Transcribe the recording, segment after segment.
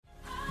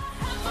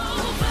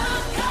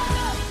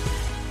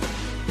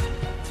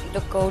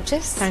Look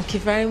gorgeous. Thank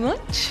you very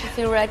much. You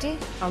feel ready?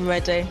 I'm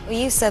ready. Well,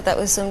 you said that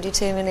with some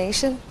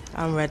determination.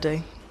 I'm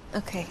ready.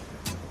 Okay,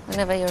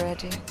 whenever you're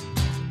ready.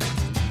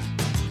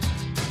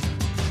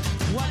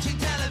 Watching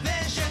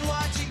television,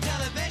 watching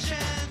television.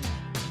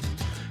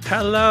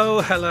 Hello,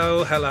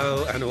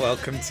 and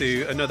welcome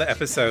to another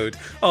episode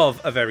of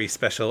a very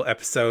special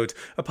episode,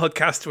 a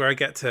podcast where I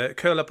get to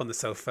curl up on the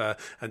sofa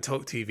and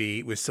talk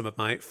TV with some of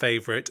my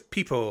favourite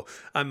people.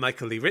 I'm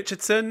Michael Lee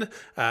Richardson.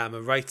 I'm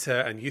a writer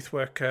and youth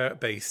worker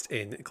based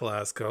in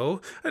Glasgow.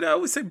 And I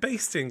always say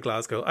based in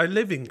Glasgow. I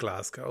live in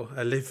Glasgow.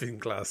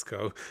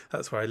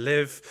 That's where I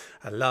live.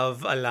 I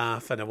love, I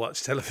laugh, and I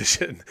watch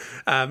television.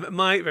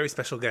 My very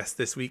special guest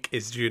this week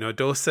is Juno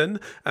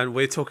Dawson, and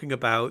we're talking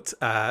about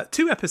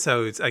two or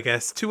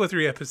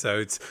three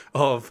episodes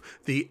of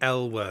The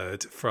L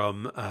Word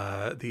from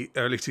the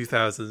early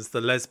 2000s, the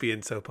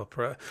lesbian soap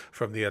opera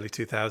from the early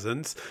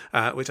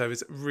 2000s, which I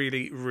was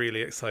really,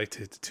 really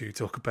excited to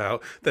talk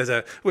about.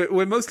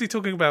 We're mostly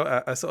talking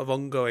about a sort of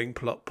ongoing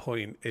plot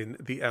point in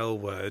The L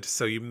Word,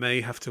 so you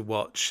may have to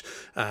watch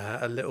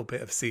a little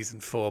bit of season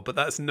 4, but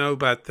that's no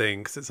bad thing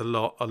because it's a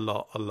lot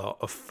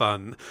of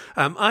fun.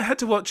 I had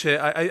to watch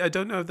it. I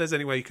don't know if there's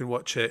any way you can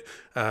watch it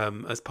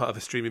as part of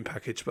a streaming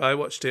package, but I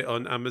watched it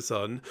on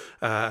Amazon.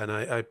 And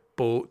I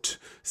bought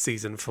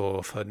season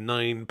 4 for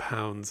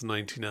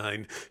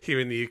 £9.99 here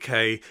in the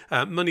UK.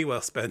 Money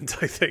well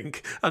spent, I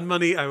think, and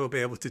money I will be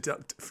able to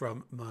deduct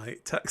from my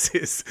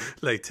taxes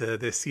later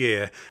this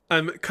year.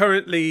 I'm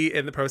currently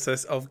in the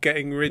process of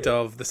getting rid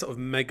of the sort of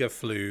mega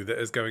flu that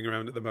is going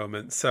around at the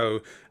moment.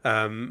 So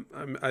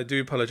I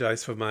do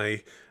apologise for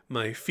my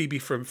Phoebe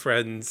from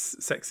Friends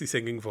sexy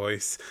singing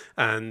voice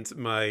and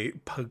my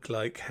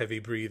pug-like heavy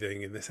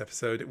breathing in this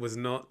episode. It was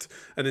not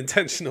an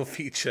intentional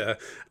feature,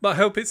 but I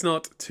hope it's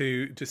not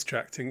too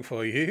distracting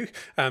for you.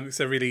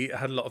 So I really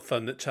had a lot of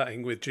fun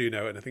chatting with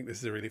Juno, and I think this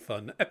is a really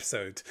fun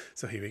episode.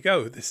 So here we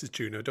go. This is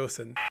Juno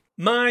Dawson.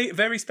 My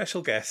very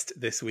special guest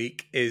this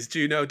week is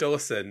Juno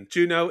Dawson.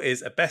 Juno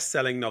is a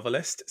best-selling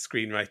novelist,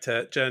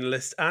 screenwriter,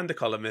 journalist, and a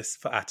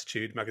columnist for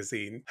Attitude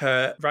magazine.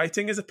 Her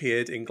writing has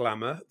appeared in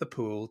Glamour, The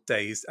Pool,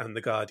 Dazed, and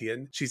The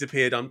Guardian. She's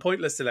appeared on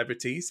Pointless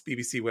Celebrities,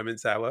 BBC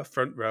Women's Hour,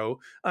 Front Row,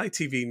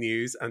 ITV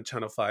News, and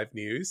Channel 5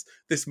 News,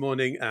 This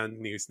Morning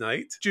and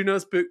Newsnight.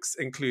 Juno's books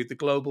include the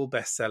global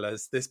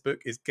bestsellers This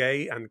Book is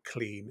Gay and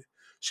Clean.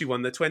 She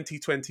won the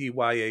 2020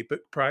 YA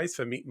Book Prize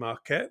for Meat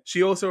Market.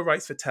 She also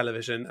writes for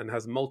television and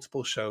has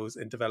multiple shows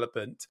in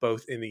development,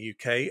 both in the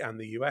UK and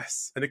the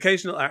US. An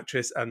occasional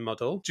actress and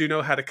model,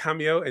 Juno had a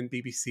cameo in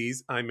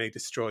BBC's I May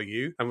Destroy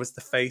You and was the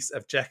face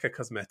of Jekka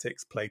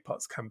Cosmetics' Play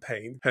Pots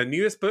campaign. Her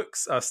newest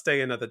books are Stay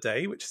Another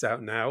Day, which is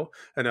out now,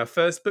 and her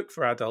first book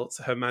for adults,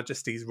 Her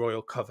Majesty's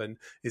Royal Coven,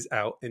 is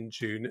out in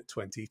June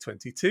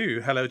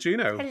 2022. Hello,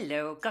 Juno.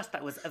 Hello. Gosh,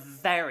 that was a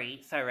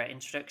very thorough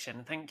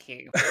introduction. Thank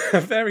you.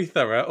 Very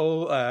thorough.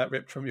 All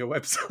ripped from your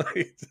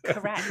website.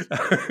 Correct.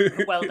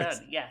 Well done.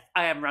 Yes,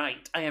 I am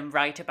right. I am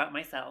right about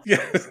myself.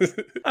 Yes.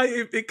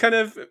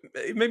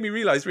 It made me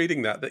realise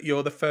reading that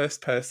you're the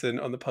first person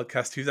on the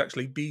podcast who's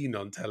actually been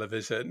on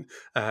television,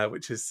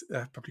 which is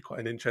probably quite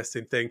an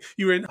interesting thing.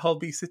 You were in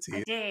Holby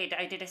City.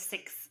 I did a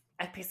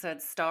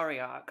 6-episode story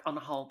arc on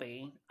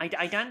Holby.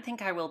 I don't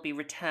think I will be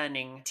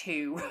returning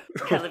to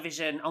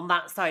television on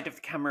that side of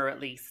the camera, at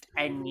least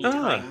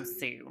anytime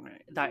soon.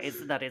 That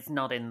is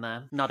not in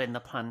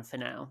the plan for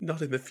now.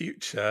 Not in the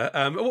future.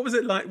 What was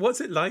it like? What's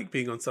it like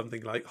being on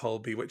something like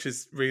Holby, which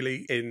is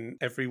really in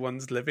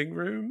everyone's living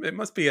room? It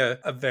must be a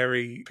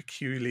very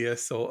peculiar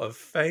sort of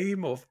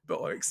fame or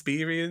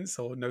experience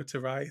or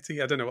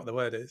notoriety. I don't know what the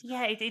word is.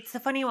 Yeah, it's a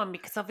funny one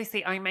because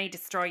obviously I May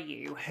Destroy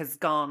You has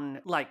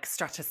gone like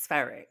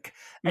stratospheric.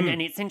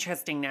 And it's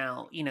interesting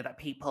now, that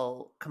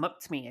people come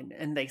up to me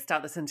and they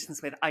start the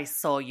sentence with, I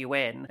saw you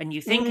in. And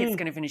you think it's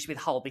going to finish with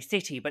Holby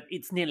City, but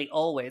it's nearly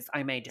always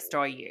I May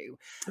Destroy You.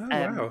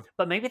 Wow.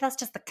 But maybe that's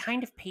just the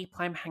kind of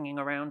people I'm hanging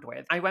around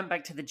with. I went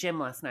back to the gym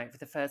last night for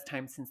the first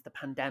time since the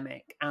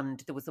pandemic, and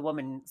there was a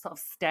woman sort of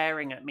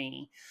staring at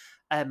me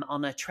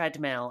on a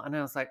treadmill, and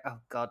I was like, oh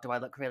God, do I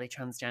look really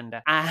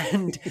transgender?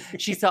 And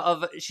she sort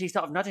of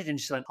nodded and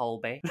she went,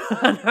 Holby.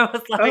 And I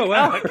was like, oh,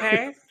 wow.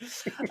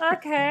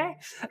 Okay.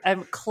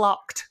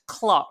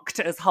 Clocked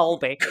as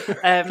Holby.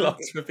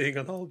 Clocked for being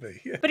on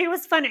Holby. Yeah. But it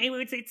was fun.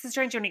 It's a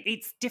strange one.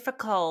 It's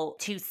difficult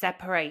to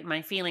separate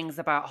my feelings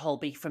about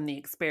Holby from the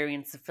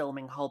experience of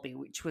filming Holby,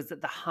 which was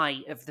at the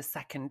height of the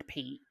second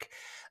peak.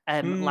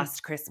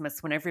 Last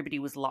Christmas when everybody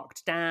was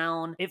locked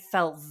down. It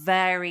felt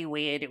very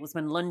weird. It was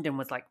when London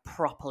was like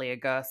properly a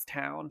ghost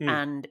town.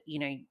 And,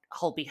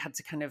 Holby had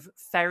to kind of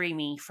ferry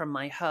me from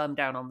my home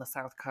down on the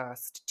south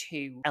coast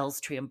to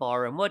Elstree and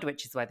Boreham Wood,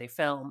 which is where they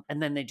film. And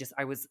then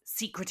I was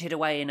secreted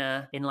away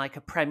in like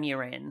a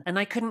Premier Inn, and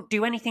I couldn't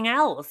do anything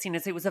else. So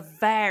it was a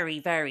very,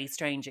 very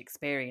strange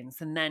experience.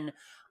 And then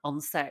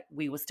on set,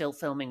 we were still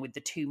filming with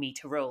the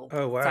 2-meter rule.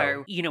 Oh, wow.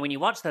 So, you know, when you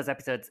watch those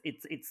episodes,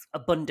 it's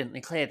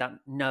abundantly clear that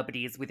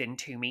nobody is within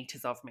 2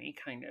 meters of me,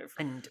 kind of.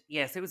 And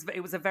yes, it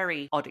was a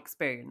very odd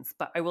experience.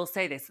 But I will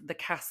say this, the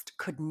cast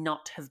could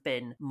not have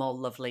been more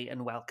lovely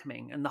and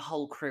welcoming, and the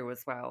whole crew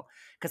as well.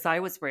 Because I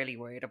was really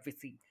worried,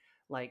 obviously,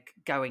 like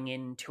going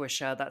into a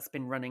show that's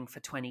been running for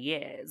 20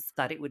 years,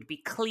 that it would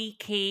be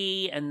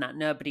cliquey and that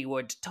nobody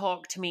would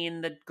talk to me in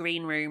the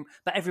green room.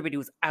 But everybody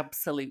was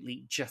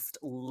absolutely just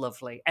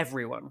lovely.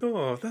 Everyone.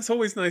 Oh, that's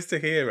always nice to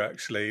hear,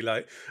 actually.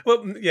 Like,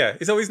 well, yeah,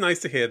 it's always nice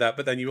to hear that,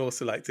 but then you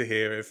also like to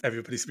hear if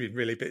everybody's been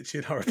really bitchy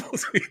and horrible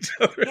to each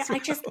other. Yeah, as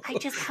well. I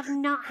just have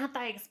not had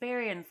that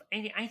experience.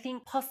 I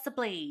think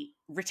possibly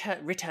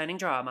returning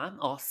drama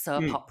or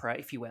soap opera,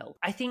 if you will.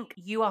 I think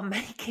you are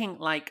making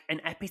like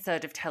an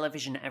episode of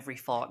television every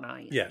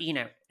fortnight. Yeah. You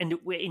know, and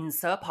we're in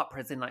soap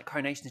operas in like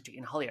Coronation Street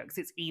in Hollyoaks,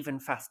 it's even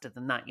faster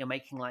than that. You're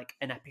making like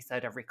an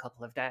episode every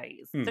couple of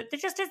days. There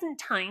just isn't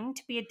time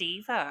to be a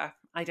diva,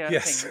 I don't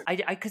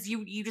think. Because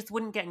you just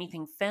wouldn't get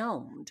anything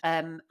filmed.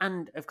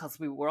 And of course,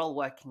 we were all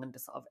working under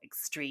sort of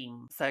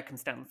extreme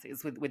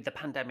circumstances with the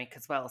pandemic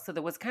as well. So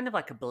there was kind of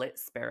like a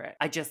blitz spirit.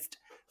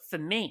 For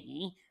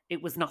me,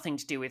 it was nothing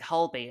to do with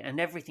Holby and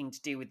everything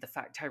to do with the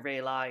fact I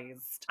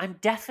realised I'm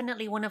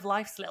definitely one of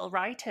life's little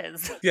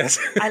writers. Yes.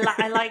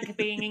 I like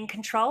being in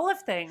control of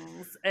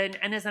things. And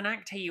as an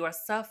actor, you are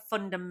so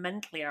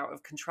fundamentally out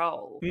of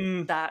control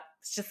that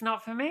it's just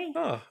not for me.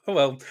 Oh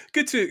well,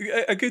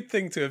 a good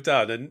thing to have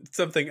done, and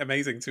something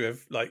amazing to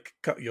have like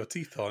cut your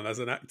teeth on as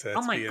an actor.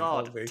 Oh my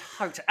God,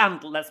 totally.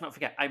 And let's not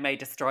forget, I May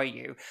Destroy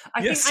You.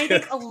 I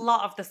think a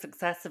lot of the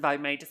success of I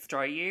May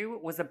Destroy You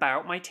was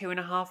about my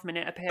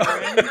 2.5-minute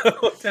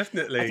appearance.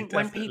 Definitely. I think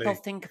when people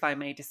think of I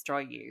May Destroy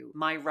You,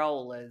 my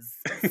role as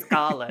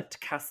Scarlett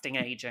casting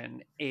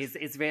agent is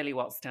really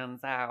what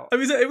stands out.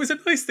 It was a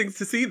nice thing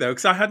to see though,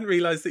 because I hadn't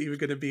realised that you were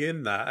going to be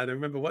in that, and I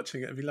remember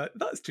watching it and be like,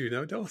 "That's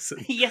Juno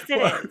Dawson." Yes,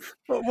 it is.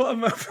 What a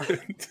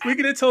moment. We're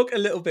going to talk a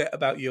little bit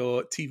about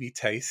your TV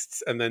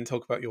tastes and then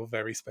talk about your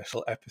very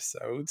special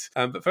episode.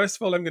 But first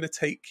of all, I'm going to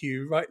take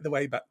you right the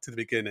way back to the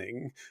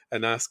beginning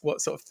and ask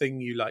what sort of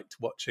thing you liked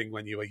watching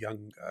when you were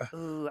younger.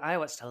 Ooh, I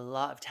watched a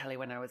lot of telly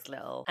when I was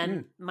little.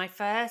 And my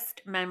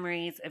first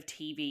memories of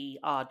TV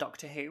are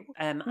Doctor Who.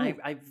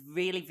 I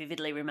really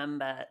vividly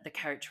remember the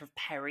character of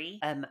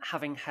Perry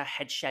having her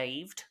head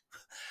shaved.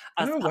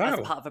 As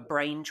part of a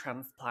brain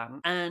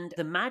transplant. And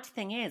the mad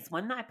thing is,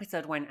 when that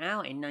episode went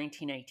out in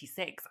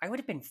 1986, I would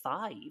have been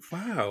 5.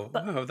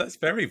 Wow, that's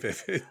very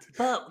vivid.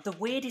 But the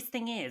weirdest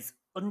thing is,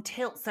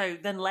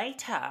 then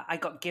later I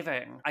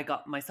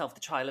got myself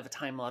the Trial of a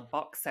Time Lord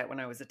box set when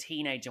I was a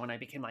teenager, when I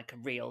became like a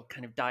real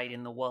kind of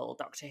dyed-in-the-wool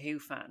Doctor Who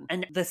fan.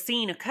 And the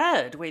scene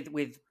occurred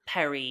with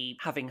Perry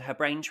having her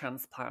brain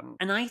transplant.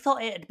 And I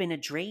thought it had been a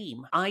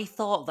dream. I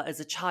thought that as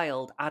a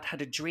child, I'd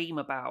had a dream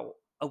about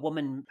a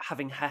woman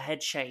having her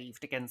head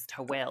shaved against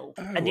her will.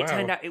 It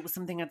turned out it was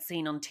something I'd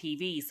seen on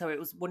TV. So it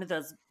was one of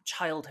those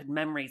childhood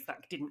memories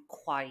that didn't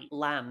quite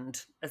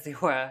land, as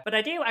it were. But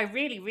I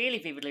really, really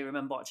vividly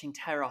remember watching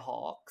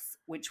Terrorhawks,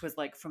 which was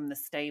like from the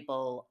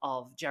stable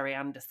of Jerry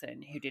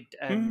Anderson, who did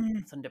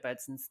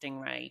Thunderbirds and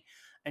Stingray.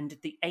 And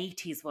the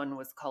 80s one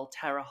was called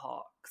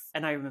Terrorhawks.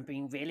 And I remember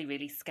being really,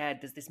 really scared.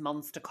 There's this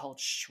monster called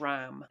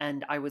Shram.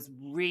 And I was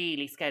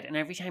really scared. And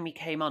every time he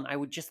came on, I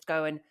would just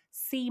go and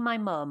see my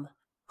mum.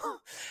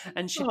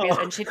 And she'd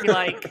be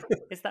like,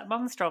 "Is that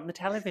monster on the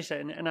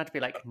television?" And I'd be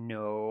like,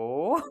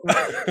 "No,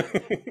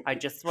 I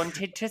just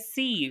wanted to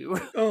see you."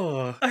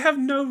 Oh, I have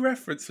no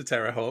reference for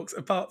Terrorhawks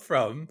apart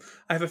from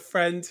I have a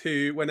friend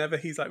who, whenever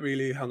he's like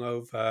really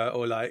hungover,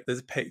 or like there's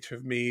a picture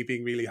of me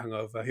being really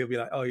hungover, he'll be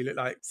like, "Oh, you look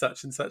like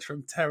such and such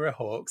from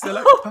Terrorhawks." They're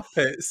like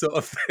puppets sort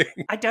of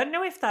thing. I don't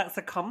know if that's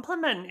a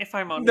compliment, if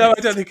I'm honest. No, I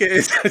don't think it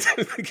is.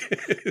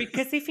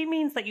 Because if he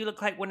means that you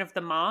look like one of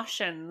the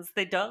Martians,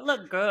 they don't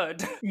look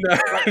good. No.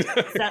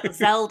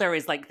 Zelda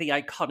is like the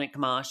iconic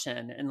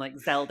Martian, and like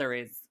Zelda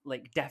is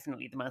like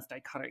definitely the most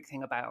iconic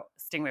thing about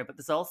Stingray. But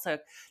there's also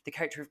the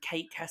character of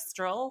Kate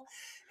Kestrel,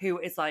 who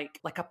is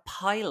like a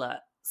pilot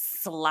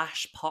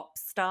 / pop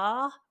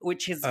star,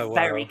 which is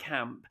very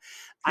camp.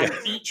 And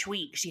each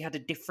week she had a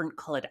different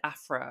coloured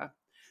afro.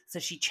 So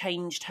she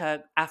changed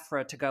her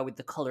afro to go with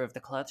the colour of the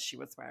clothes she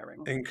was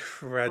wearing.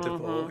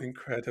 Incredible.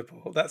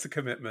 That's a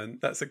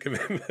commitment.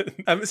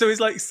 So is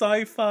like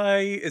sci-fi,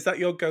 is that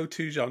your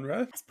go-to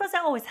genre? I suppose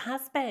it always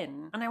has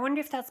been. And I wonder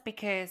if that's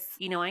because,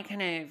 you know, I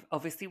kind of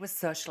obviously was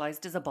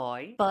socialised as a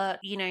boy.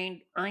 But, you know,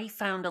 I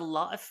found a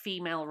lot of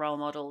female role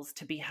models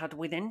to be had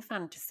within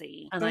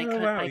fantasy. And I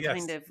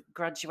kind of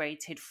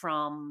graduated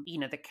from, you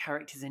know, the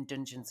characters in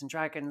Dungeons and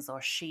Dragons,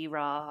 or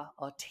She-Ra,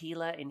 or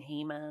Teela in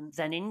He-Man,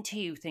 then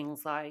into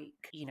things like,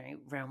 you know,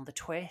 Round the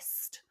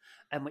Twist,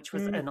 which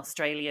was an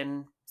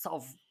Australian sort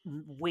of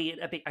weird,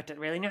 I don't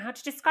really know how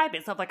to describe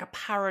it, sort of like a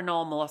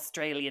paranormal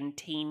Australian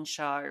teen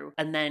show.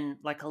 And then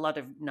like a lot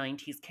of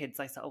 90s kids,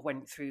 I sort of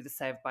went through the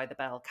Saved by the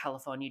Bell,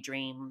 California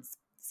Dreams,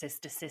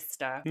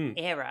 Sister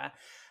era.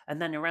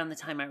 And then around the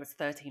time I was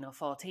 13 or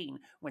 14,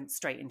 went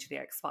straight into the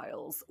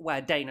X-Files, where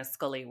Dana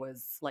Scully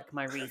was like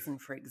my reason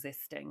for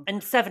existing.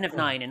 And Seven of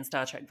Nine in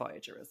Star Trek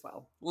Voyager as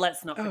well.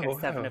 Let's not forget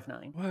Seven of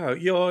Nine. Wow,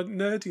 you're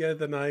nerdier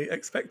than I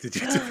expected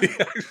you to be,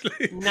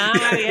 actually. No,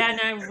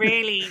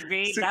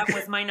 really, that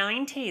was my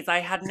 90s. I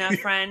had no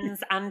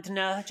friends and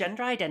no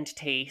gender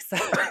identity. So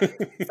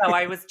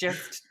I was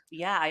just,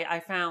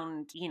 I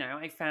found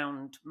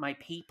my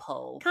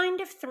people kind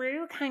of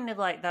through kind of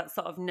like that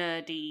sort of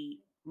nerdy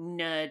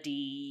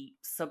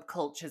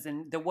subcultures,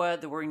 and there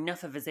were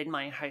enough of us in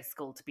my high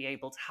school to be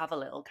able to have a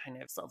little kind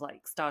of sort of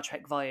like Star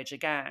Trek Voyager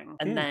gang.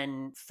 And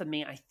then for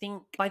me, I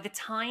think by the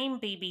time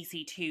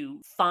BBC Two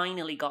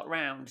finally got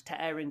round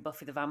to airing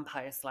Buffy the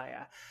Vampire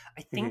Slayer,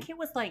 I think it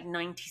was like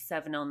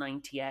 97 or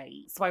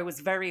 98. So I was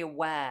very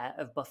aware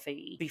of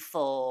Buffy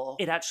before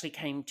it actually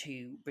came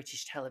to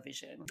British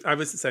television. I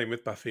was the same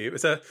with Buffy.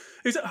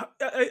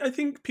 I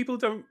think people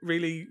don't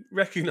really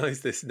recognise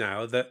this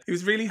now, that it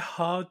was really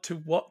hard to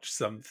watch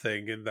something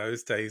in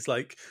those days.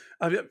 Like,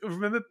 I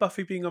remember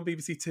Buffy being on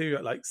BBC Two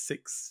at like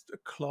 6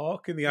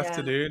 o'clock in the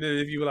afternoon, and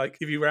if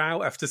you were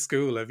out after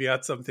school, if you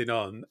had something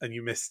on and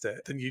you missed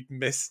it, then you'd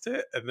missed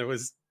it, and there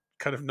was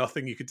kind of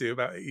nothing you could do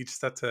about it. You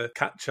just had to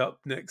catch up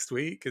next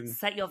week and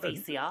set your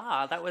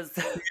VCR. That was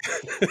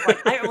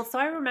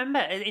I remember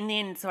in the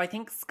end. So I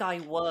think Sky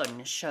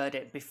One showed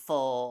it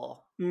before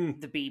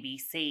the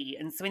BBC,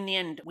 and so in the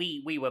end,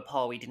 we were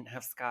poor. We didn't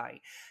have Sky,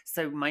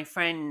 so my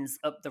friends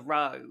up the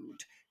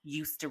road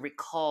used to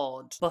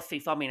record Buffy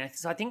for me.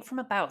 So I think from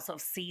about sort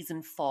of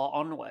season 4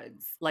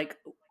 onwards, like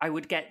I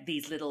would get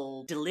these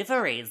little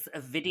deliveries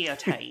of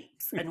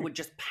videotapes and would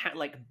just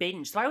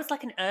binge. So I was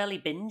like an early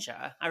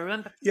binger. I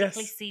remember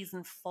particularly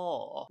season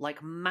 4,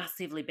 like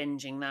massively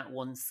binging that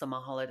one summer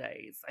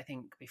holidays, I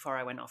think, before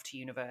I went off to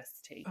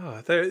university.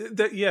 Oh,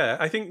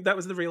 I think that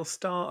was the real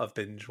start of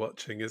binge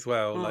watching as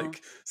well.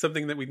 Like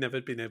something that we'd never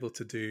been able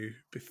to do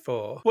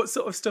before. What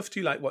sort of stuff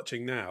do you like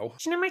watching now?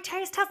 Do you know, my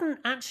taste hasn't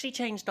actually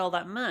changed all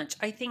that much.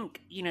 I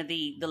think,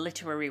 the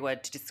literary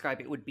word to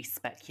describe it would be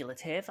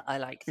speculative. I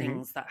like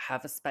things that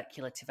have a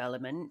speculative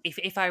element.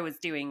 If I was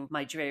doing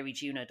my dreary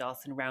Juno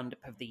Dawson roundup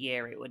of the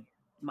year, it would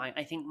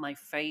I think my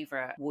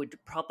favourite would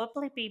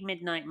probably be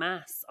Midnight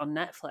Mass on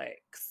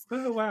Netflix.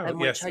 Oh, wow.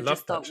 Which I I love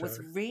just that thought show.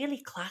 was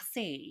really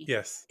classy.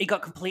 Yes. It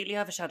got completely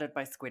overshadowed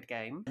by Squid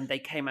Game, and they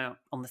came out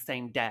on the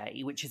same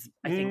day, which is,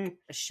 I think,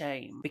 a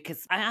shame,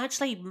 because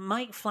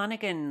Mike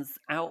Flanagan's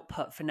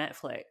output for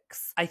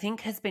Netflix, I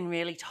think, has been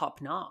really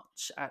top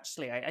notch,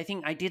 actually. I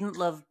think I didn't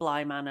love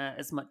Bly Manor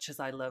as much as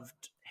I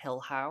loved Hill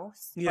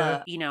House.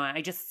 Yeah. But,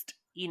 I just...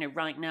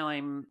 right now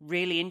I'm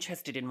really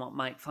interested in what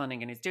Mike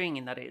Flanagan is doing,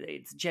 in that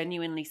it's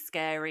genuinely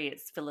scary,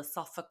 it's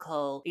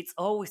philosophical, it's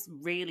always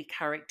really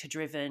character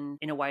driven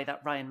in a way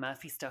that Ryan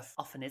Murphy stuff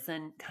often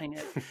isn't, kind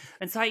of.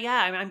 And so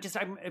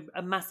I'm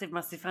a massive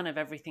fan of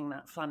everything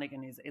that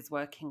Flanagan is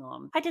working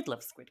on. I did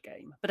love Squid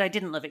Game, but I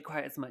didn't love it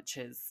quite as much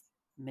as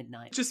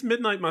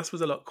Midnight Mass was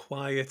a lot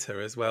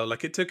quieter as well.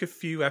 Like, it took a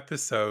few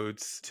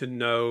episodes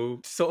to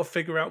sort of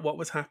figure out what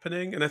was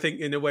happening. And I think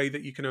in a way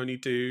that you can only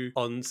do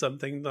on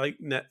something like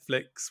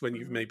Netflix when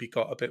you've maybe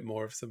got a bit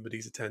more of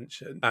somebody's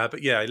attention.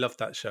 But yeah, I love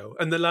that show.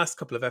 And the last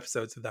couple of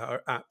episodes of that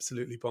are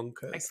absolutely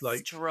bonkers.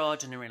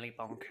 Extraordinarily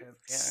bonkers.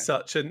 Yeah.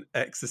 Such an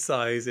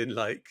exercise in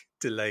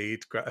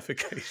delayed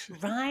gratification.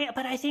 Right,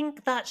 but I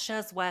think that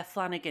shows where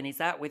Flanagan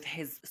is at with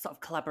his sort of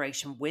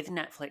collaboration with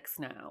Netflix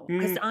now.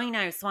 Because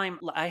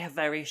I have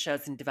various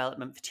shows in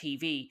development for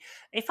TV.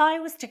 If I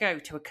was to go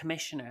to a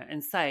commissioner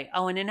and say,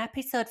 and in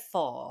episode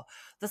 4,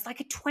 there's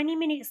like a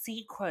 20-minute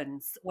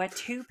sequence where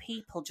 2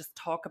 people just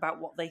talk about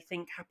what they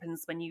think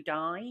happens when you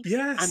die.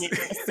 Yes. And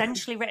it's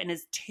essentially written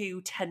as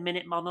 2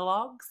 10-minute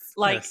monologues.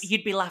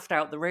 You'd be laughed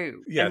out the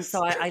room. Yes. And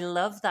so I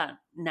love that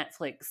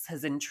Netflix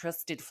has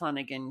entrusted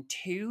Flanagan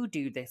to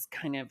do this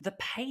kind of... The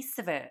pace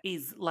of it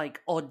is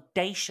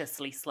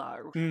audaciously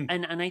slow.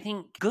 And I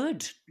think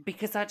good,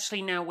 because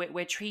actually now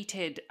we're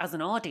treated as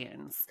an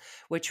audience,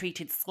 we're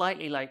treated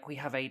slightly like we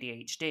have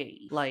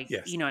ADHD.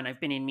 And I've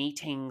been in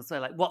meetings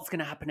where what's going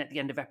to happen at the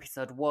end of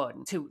episode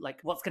 1 to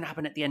what's going to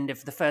happen at the end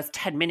of the first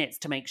 10 minutes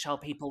to make sure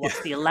people watch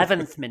the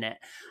 11th minute.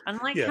 And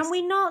can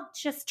we not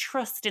just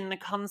trust in the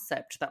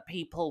concept that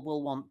people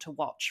will want to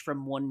watch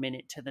from 1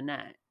 minute to the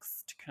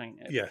next, kind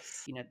of?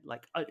 Yes.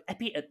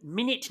 At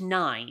minute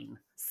 9,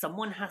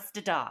 someone has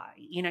to die.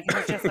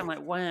 I'm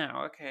like,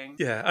 wow, okay.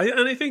 Yeah,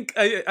 I think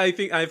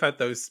I've had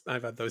those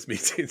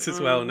meetings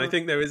as well, and I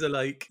think there is a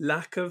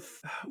lack of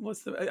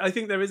I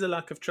think there is a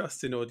lack of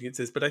trust in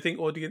audiences, but I think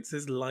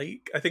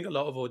a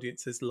lot of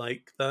audiences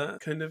like that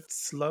kind of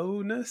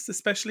slowness,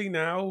 especially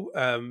now,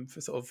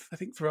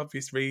 for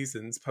obvious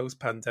reasons, post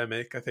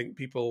pandemic. I think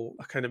people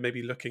are kind of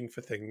maybe looking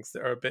for things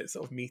that are a bit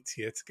sort of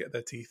meatier to get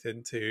their teeth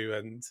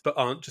into, but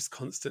aren't just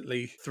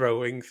constantly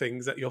throwing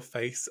things at your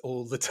face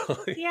all the time.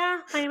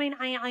 Yeah,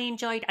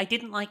 I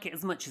didn't like it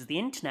as much as the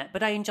internet,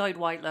 but I enjoyed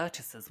White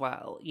Lotus as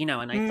well,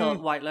 and I thought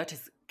White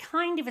Lotus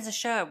kind of is a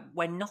show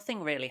where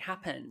nothing really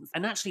happens.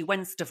 And actually,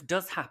 when stuff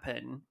does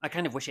happen, I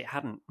kind of wish it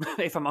hadn't,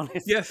 if I'm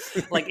honest. Yes.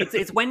 Like,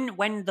 it's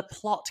when the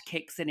plot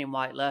kicks in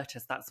White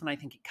Lotus, that's when I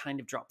think it kind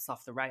of drops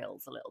off the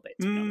rails a little bit,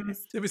 to be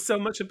honest. It was so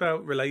much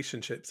about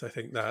relationships, I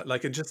think, that,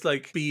 like, and just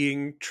like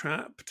being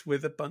trapped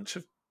with a bunch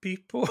of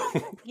people.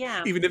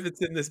 Yeah. Even if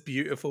it's in this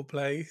beautiful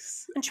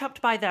place. And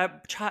trapped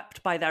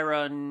by their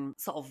own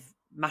sort of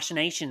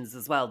machinations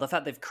as well. The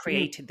fact they've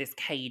created this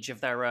cage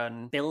of their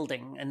own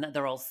building and that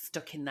they're all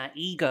stuck in their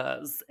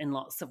egos in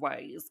lots of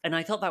ways. And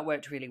I thought that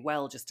worked really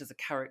well just as a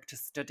character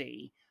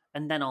study.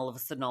 And then all of a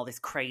sudden all this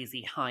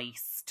crazy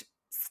heist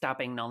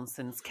stabbing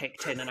nonsense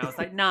kicked in, and I was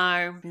like,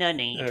 no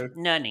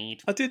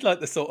need. I did like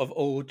the sort of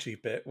orgy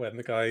bit when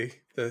the guy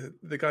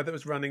that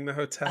was running the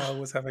hotel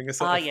was having a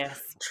sort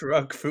of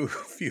drug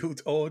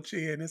fueled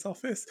orgy in his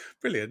office.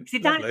 Brilliant. See,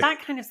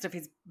 that kind of stuff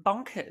is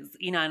bonkers,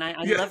 you know, and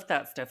I loved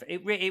that stuff.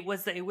 It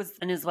was,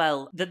 and as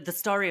well, the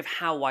story of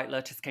how White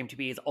Lotus came to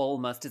be is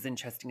almost as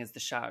interesting as the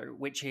show,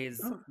 which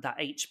is that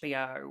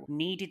HBO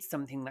needed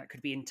something that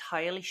could be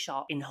entirely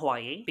shot in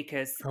Hawaii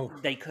because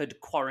they could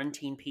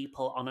quarantine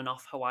people on and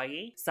off Hawaii.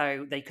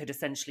 So they could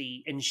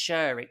essentially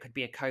ensure it could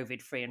be a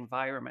COVID-free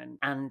environment.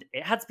 And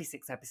it had to be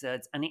 6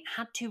 episodes, and it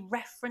had to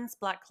reference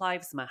Black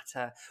Lives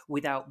Matter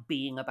without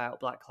being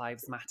about Black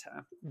Lives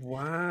Matter.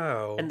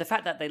 Wow. And the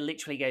fact that they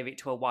literally gave it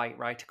to a white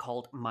writer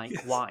called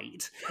Mike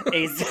White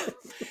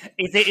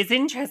is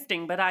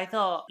interesting. But I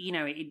thought, you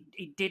know,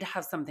 it did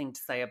have something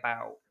to say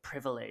about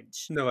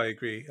privilege. No, I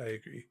agree.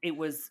 It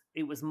was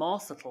more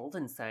subtle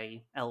than,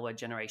 say, L Word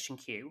Generation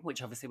Q,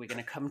 which obviously we're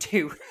going to come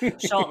to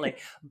shortly.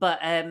 But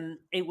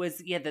it was,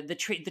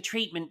 the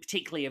treatment,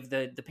 particularly of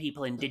the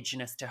people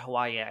indigenous to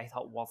Hawaii, I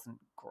thought wasn't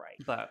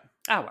great. But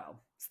oh well.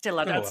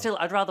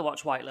 I'd rather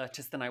watch White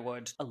Lotus than I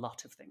would a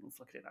lot of things.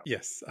 Look at it up.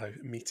 Yes,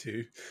 me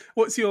too.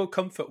 What's your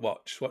comfort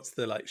watch? What's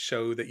the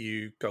show that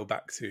you go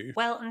back to?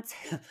 Well,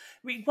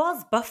 it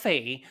was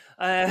Buffy,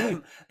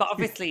 but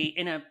obviously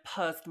in a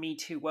post Me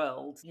Too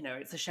world, you know,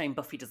 it's a shame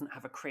Buffy doesn't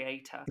have a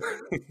creator.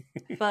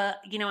 But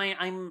you know,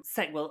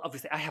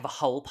 obviously I have a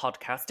whole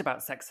podcast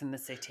about Sex and the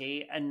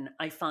City, and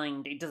I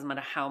find it doesn't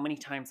matter how many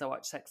times I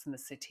watch Sex and the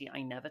City,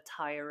 I never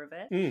tire of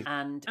it.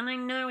 And I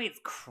know it's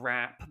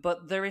crap,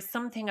 but there is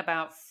something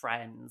about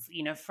Friends.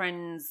 You know,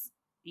 Friends,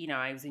 you know,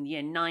 I was in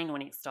year 9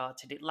 when it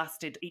started.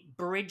 It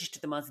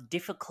bridged the most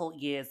difficult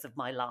years of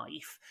my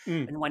life.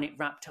 And when it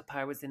wrapped up,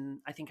 I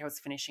think I was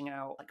finishing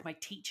out like my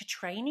teacher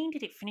training.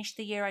 Did it finish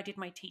the year I did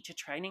my teacher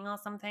training or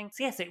something?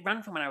 So yes, it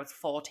ran from when I was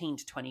 14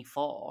 to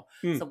 24.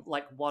 So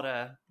like what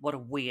a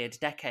weird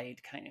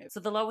decade kind of. So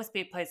there'll always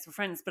be a place for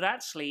Friends, but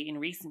actually in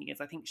recent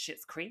years, I think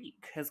Schitt's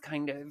Creek has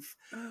kind of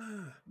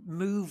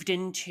moved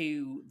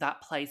into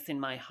that place in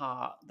my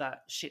heart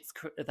that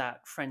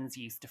that Friends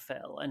used to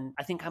fill. And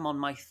I think I'm on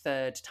my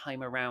 3rd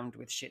time around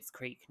with Schitt's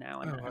Creek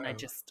now, and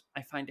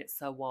I find it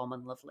so warm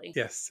and lovely.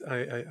 Yes,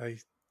 I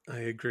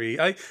agree.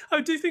 I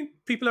do think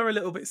people are a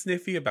little bit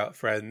sniffy about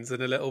Friends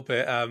and a little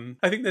bit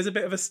I think there's a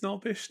bit of a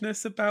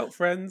snobbishness about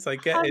Friends. I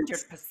get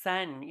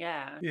 100%,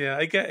 yeah,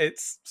 I get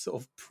its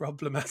sort of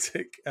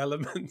problematic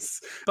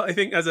elements, but I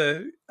think as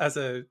a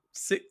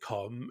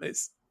sitcom,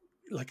 it's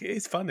like, it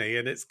is funny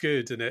and it's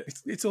good, and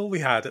it's all we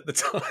had at the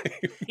time.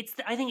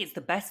 I think it's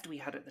the best we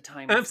had at the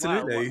time.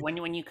 Absolutely. As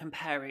well. When you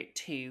compare it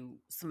to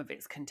some of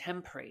its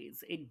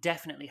contemporaries, it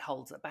definitely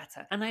holds up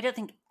better. And I don't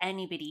think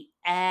anybody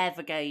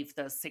ever gave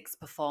those 6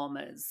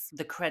 performers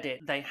the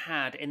credit they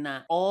had in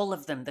that. All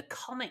of them, the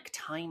comic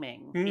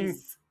timing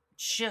is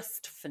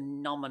just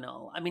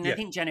phenomenal. I mean, I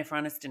think Jennifer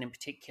Aniston in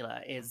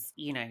particular is,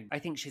 you know, I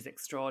think she's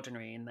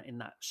extraordinary in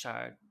that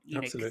show.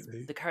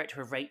 Absolutely. The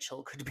character of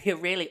Rachel could be a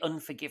really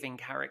unforgiving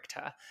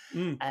character,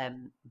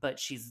 but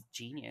she's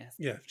genius.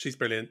 Yeah, she's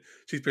brilliant.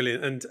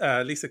 And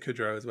Lisa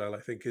Kudrow as well, I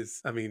think,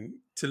 is, I mean,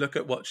 to look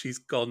at what she's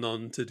gone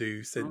on to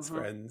do since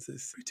Friends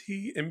is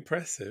pretty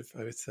impressive,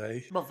 I would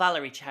say. Well,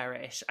 Valerie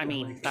Cherish, I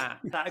mean,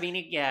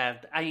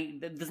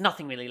 there's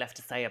nothing really left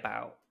to say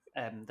about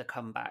the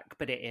comeback,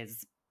 but it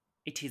is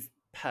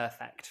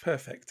perfect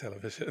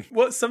television.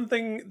 What's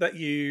something that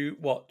you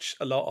watch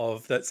a lot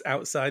of that's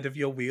outside of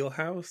your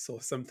wheelhouse,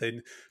 or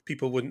something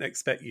people wouldn't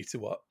expect you to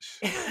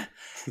watch?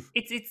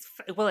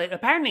 Well,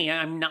 apparently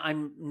I'm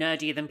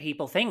nerdier than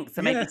people think,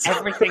 so maybe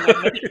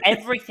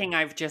everything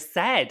I've just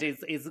said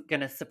is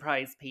going to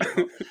surprise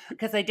people,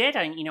 because I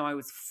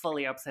was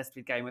fully obsessed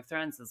with Game of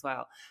Thrones as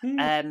well.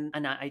 And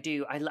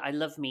I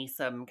love me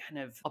some kind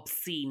of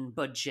obscene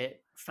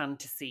budget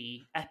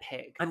fantasy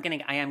epic.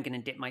 I am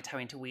gonna dip my toe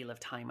into Wheel of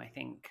Time, I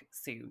think,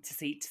 soon to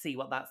see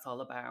what that's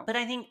all about. But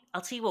I think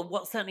I'll tell you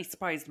what certainly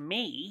surprised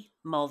me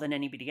more than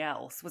anybody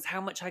else was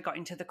how much I got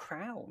into The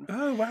Crown.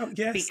 Oh wow,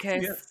 yes,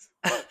 because yes.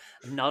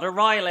 I'm not a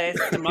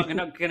royalist. I'm not going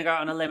to go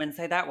out on a limb and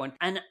say that one.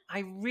 And I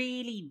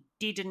really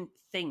didn't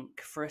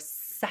think for a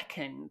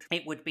second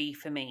it would be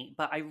for me,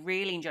 but I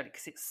really enjoyed it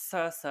because it's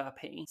so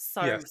soapy,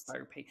 Yes.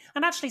 soapy.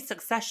 And actually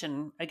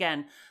Succession,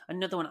 again,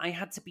 another one, I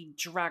had to be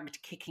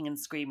dragged kicking and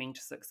screaming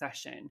to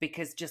Succession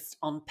because just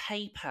on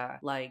paper,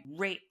 like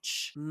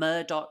rich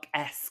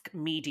Murdoch-esque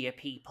media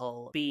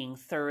people being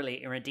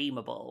thoroughly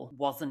irredeemable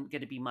wasn't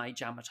going to be my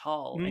jam at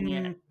all. And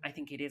yet I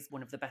think it is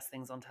one of the best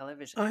things on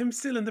television. I'm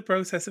still in the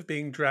process of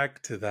being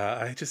dragged to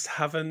that. I just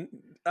haven't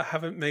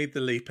made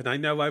the leap, and I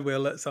know I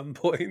will at some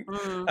point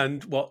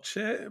and watch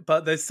it.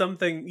 But there's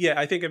something,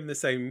 I think I'm in the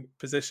same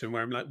position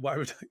where I'm like, why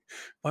would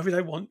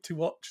I want to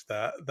watch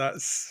that?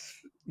 That's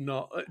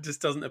not, it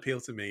just doesn't appeal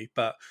to me.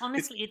 But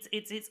honestly,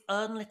 it's its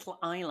own little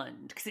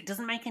island because it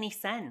doesn't make any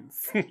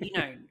sense. It's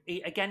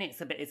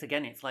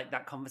like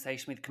that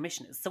conversation with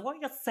commissioners. So what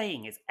you're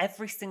saying is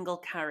every single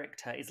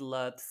character is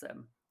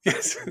loathsome.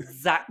 yes. That's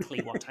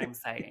exactly what I'm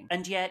saying.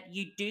 And yet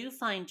you do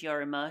find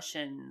your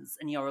emotions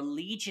and your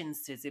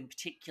allegiances in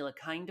particular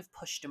kind of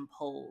pushed and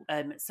pulled.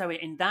 So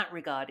in that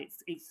regard,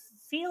 it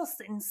feels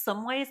in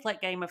some ways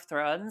like Game of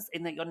Thrones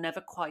in that you're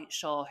never quite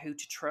sure who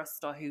to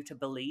trust or who to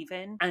believe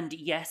in. And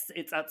yes,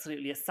 it's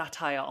absolutely a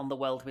satire on the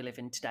world we live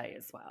in today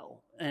as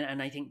well.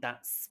 And I think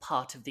that's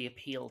part of the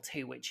appeal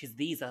too, which is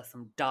these are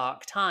some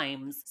dark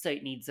times. So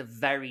it needs a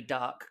very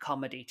dark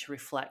comedy to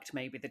reflect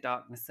maybe the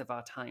darkness of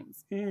our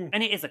times.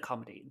 And it is a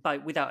comedy.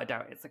 But without a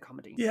doubt, it's a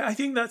comedy. Yeah, I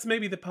think that's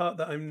maybe the part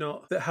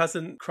that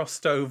hasn't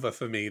crossed over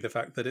for me, the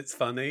fact that it's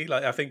funny.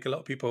 Like, I think a lot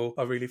of people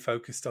are really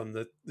focused on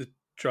the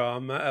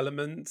drama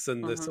elements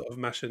and the sort of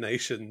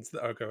machinations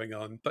that are going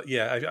on. But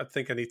yeah, I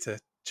think I need to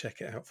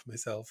check it out for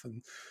myself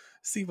and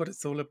see what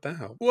it's all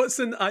about. What's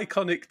an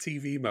iconic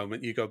TV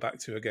moment you go back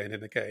to again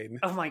and again?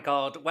 Oh my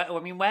God. Where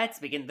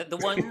to begin?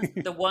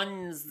 The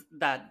ones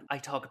that I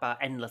talk about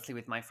endlessly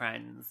with my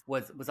friends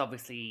was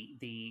obviously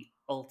the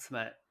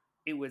ultimate.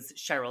 It was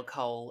Cheryl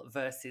Cole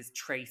versus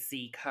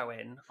Tracy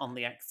Cohen on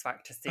the X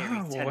Factor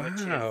series 10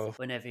 Witches.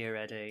 Whenever you're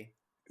ready.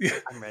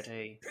 I'm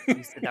ready.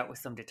 You said that with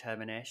some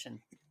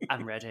determination.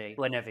 I'm ready.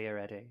 Whenever you're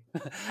ready.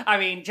 I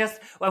mean,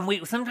 just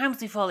when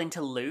sometimes we fall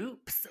into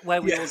loops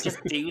where we will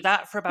just do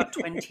that for about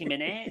 20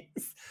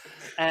 minutes.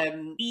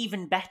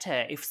 Even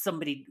better if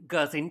somebody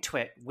goes into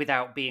it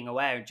without being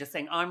aware and just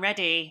saying, I'm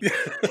ready.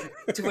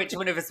 To which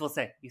one of us will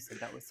say, you said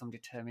that with some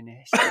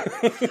determination.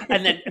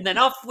 and then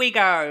off we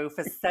go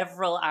for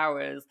several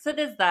hours. So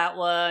there's that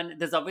one.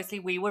 There's obviously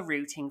We Were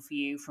Rooting for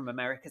You from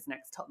America's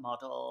Next Top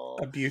Model.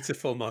 A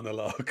beautiful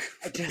monologue.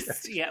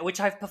 Which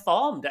I've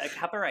performed at a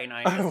cabaret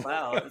night as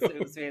well. It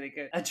was really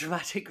good. A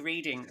dramatic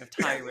reading of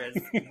Tyra's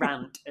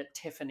rant at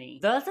Tiffany.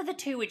 Those are the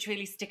two which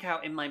really stick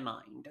out in my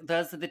mind.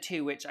 Those are the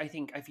two which I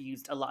think I've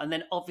used a lot. And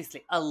then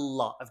obviously a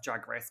lot of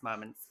Drag Race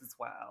moments as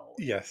well.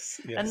 Yes.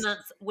 And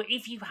that's,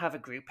 if you have a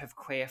group of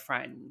queer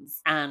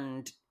friends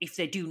and if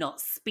they do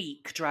not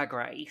speak Drag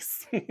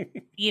Race,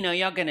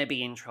 you're going to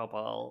be in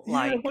trouble.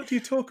 What do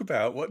you talk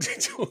about? Well,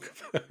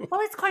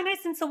 it's quite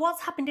nice. And so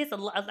what's happened is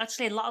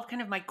actually a lot of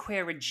kind of my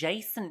queer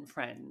adjacent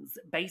friends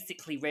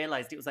basically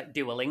realised it was like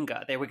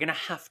Duolingo. They were going to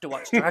have to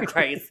watch Drag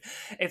Race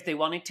if they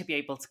wanted to be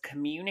able to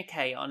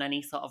communicate on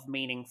any sort of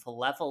meaningful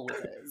level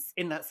with us.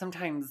 In that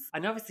sometimes,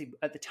 and obviously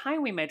at the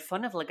time we made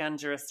fun of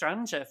Laganja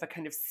Estranja for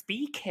kind of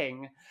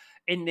speaking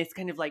in this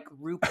kind of like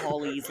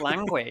RuPaul's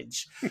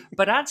language.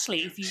 But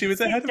actually, if you she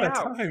was ahead of her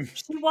time.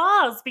 She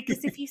was,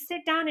 because if you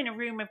sit down in a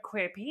room of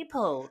queer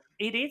people,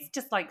 it is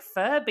just like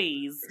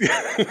Furbies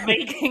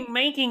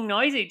making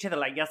noise at each other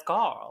like, yes,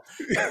 girl.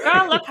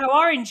 Girl, look how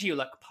orange you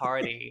look,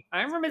 party.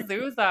 I'm from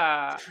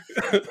Azusa.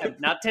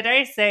 Not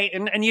today,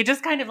 Satan. And you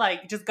just kind of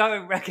like, just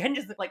go again,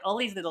 just like all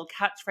these little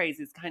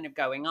catchphrases kind of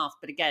going off.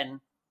 But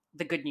again,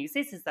 the good news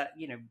is that,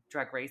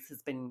 Drag Race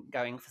has been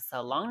going for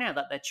so long now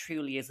that there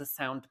truly is a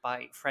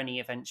soundbite for any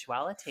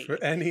eventuality. For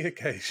any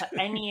occasion.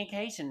 For any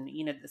occasion,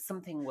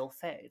 something will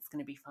fit. It's going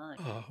to be fine.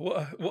 Oh,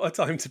 what a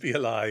time to be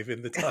alive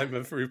in the time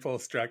of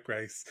RuPaul's Drag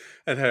Race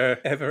and her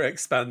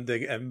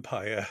ever-expanding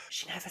empire.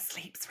 She never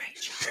sleeps,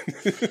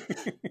 Rachel.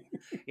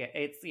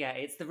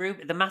 It's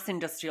the mass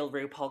industrial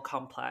RuPaul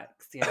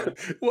complex. Yeah.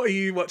 What are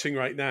you watching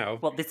right now?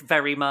 Well, this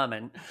very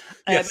moment.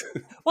 Yes.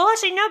 Well,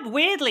 actually, no.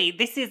 Weirdly,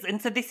 this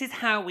is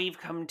how we've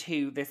come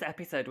to this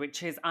episode,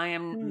 which is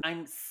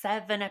I'm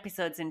 7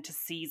 episodes into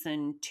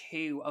season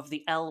 2 of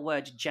the L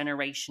Word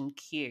Generation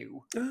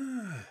Q,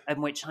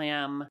 in which I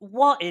am.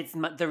 What is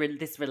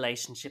this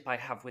relationship I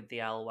have with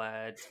the L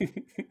Word?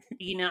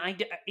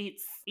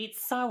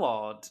 It's so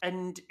odd,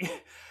 and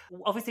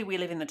obviously we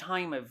live in the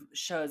time of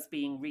shows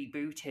being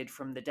rebooted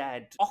from the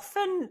dead,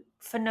 often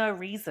for no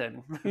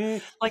reason.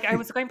 Like I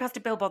was going past a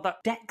billboard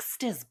that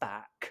Dexter's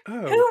back.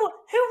 Oh.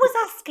 Who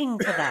was asking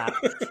for that?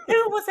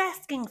 Who was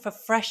asking for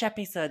fresh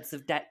episodes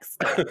of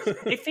Dexter?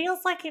 It feels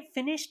like it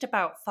finished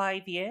about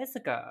 5 years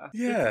ago.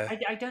 Yeah.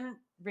 I don't.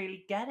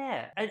 really get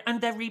it.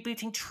 And they're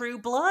rebooting True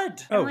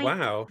Blood. Oh, I'm like,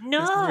 wow.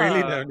 no. There's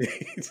really no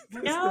need.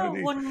 There's No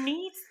need. one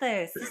needs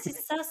this. This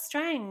is so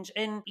strange.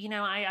 And,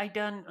 I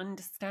don't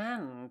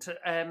understand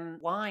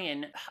why.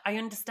 And I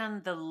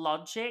understand the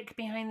logic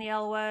behind the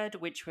L Word,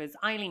 which was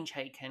Eileen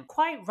Chaikin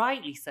quite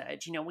rightly said,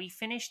 we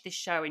finished this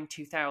show in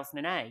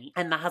 2008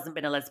 and there hasn't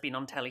been a lesbian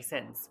on telly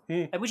since.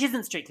 Which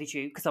isn't strictly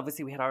true, because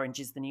obviously we had Orange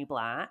is the New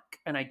Black.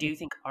 And I do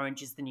think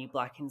Orange is the New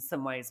Black in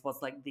some ways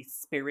was like the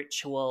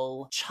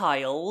spiritual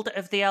child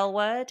of the L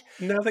Word.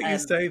 Now that you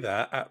say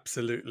that,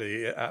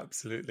 absolutely, it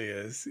absolutely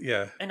is.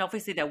 Yeah. And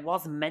obviously there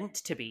was meant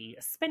to be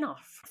a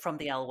spin-off from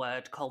the L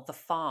Word called The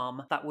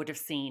Farm that would have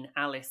seen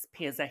Alice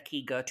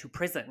Piasecki go to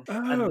prison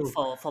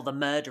for the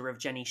murder of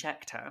Jenny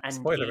Schechter. And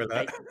Spoiler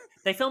alert.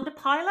 They filmed a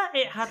pilot.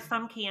 It had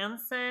Famke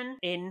Janssen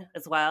in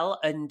as well,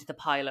 and the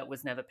pilot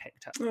was never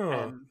picked up.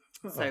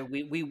 So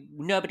we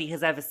nobody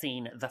has ever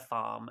seen The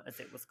Farm, as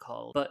it was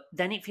called. But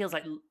then it feels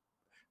like,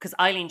 because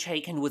Eileen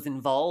Chaikin was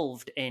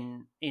involved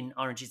in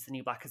Orange is the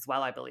New Black as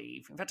well, I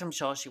believe. In fact, I'm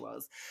sure she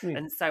was.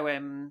 And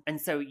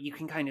so you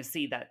can kind of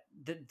see that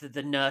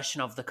the notion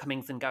of the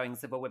comings and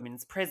goings of a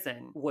women's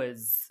prison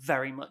was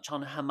very much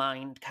on her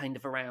mind kind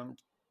of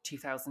around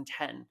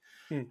 2010.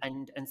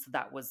 And so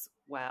that was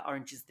where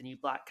Orange is the New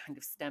Black kind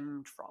of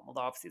stemmed from,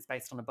 although obviously it's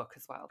based on a book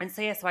as well. And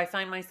so I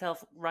find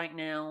myself right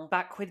now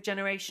back with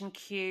Generation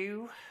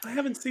Q. I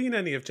haven't seen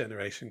any of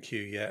Generation Q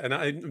yet, and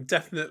I'm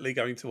definitely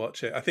going to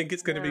watch it. I think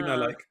it's going to be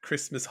my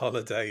Christmas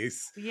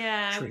holidays.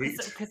 Yeah,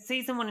 because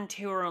season 1 and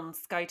 2 are on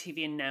Sky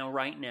TV and Now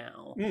right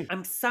now.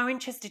 I'm so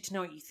interested to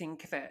know what you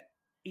think of it.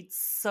 It's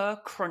so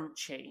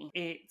crunchy.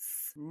 It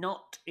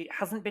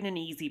hasn't been an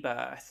easy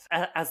birth.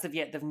 As of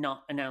yet, they've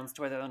not announced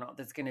whether or not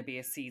there's going to be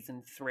a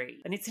season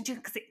 3. And it's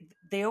interesting because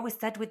they always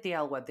said with the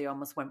L Word, they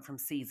almost went from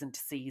season to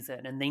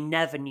season and they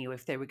never knew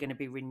if they were going to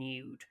be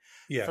renewed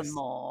for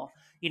more.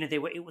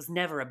 It was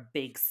never a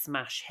big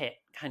smash hit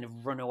kind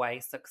of runaway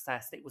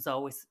success. It was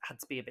always had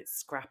to be a bit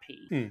scrappy.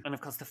 And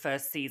of course, the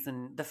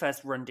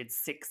first run did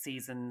 6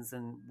 seasons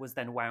and was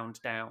then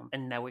wound down.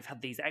 And now we've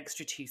had these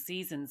extra 2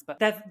 seasons, but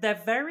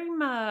they're very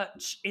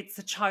much, it's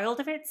a child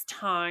of its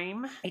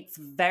time. It's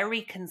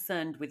very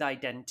concerned with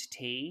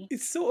identity.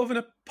 It's sort of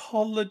an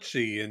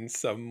apology in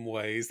some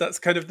ways. That's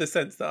kind of the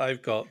sense that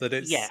I've got, that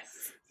it's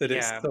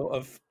it's sort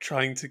of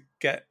trying to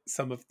get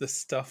some of the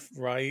stuff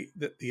right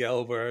that the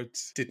L Word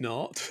did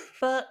not.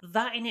 But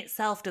that in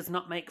itself does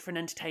not make for an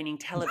entertaining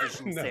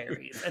television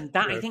series. And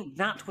that I think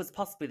that was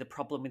possibly the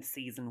problem with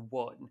season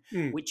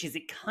 1, which is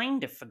it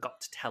kind of forgot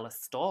to tell a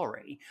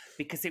story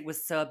because it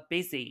was so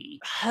busy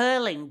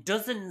hurling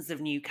dozens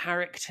of new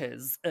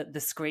characters at the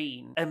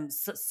screen,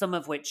 some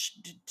of which,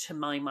 to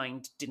my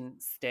mind,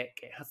 didn't stick,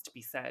 it has to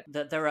be said.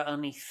 That there are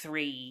only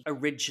 3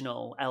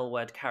 original L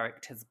Word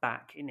characters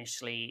back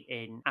initially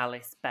in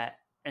Alice, Bette,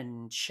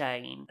 and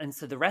Shane. And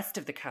so the rest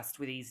of the cast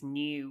were these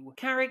new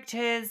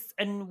characters,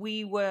 and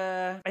we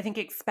were, I think,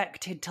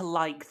 expected to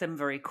like them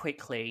very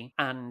quickly,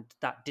 and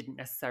that didn't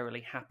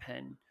necessarily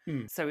happen.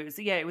 So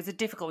it was a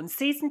difficult one.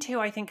 Season 2,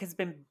 I think, has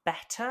been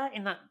better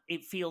in that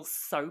it feels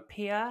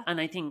soapier. And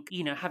I think,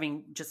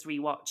 having just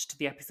rewatched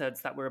the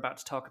episodes that we're about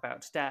to talk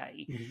about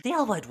today, the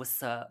L Word was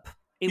soap.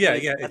 It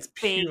was a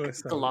big,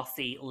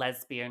 glossy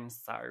lesbian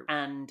soap.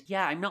 And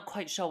I'm not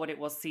quite sure what it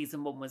was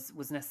season 1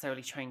 was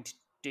necessarily trying to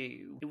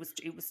do.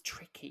 It was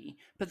tricky.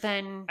 But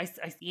then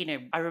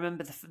I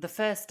remember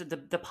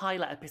the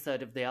pilot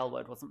episode of the L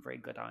Word wasn't very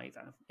good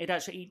either.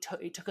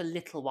 It took a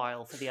little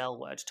while for the L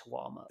Word to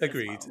warm up.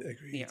 Agreed.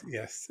 Yeah.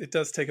 Yes, it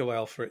does take a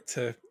while for it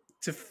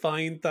to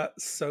find that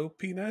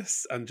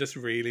soapiness and just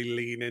really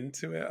lean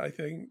into it, I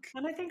think.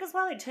 And I think as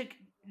well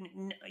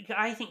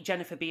I think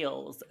Jennifer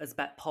Beals as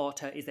Bette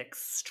Porter is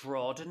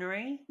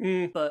extraordinary,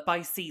 but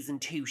by season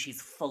 2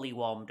 she's fully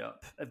warmed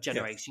up of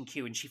Generation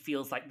Q and she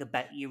feels like the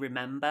Bette you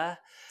remember.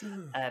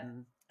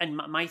 And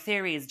my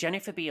theory is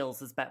Jennifer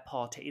Beals as Bette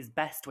Porter is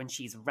best when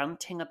she's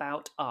ranting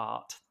about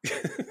art.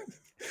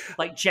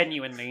 Like,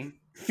 genuinely.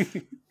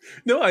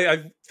 No,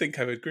 I think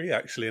I would agree,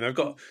 actually. And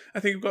I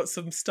think I've got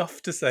some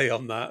stuff to say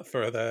on that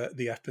for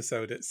the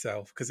episode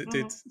itself, because it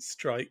did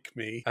strike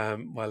me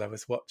while I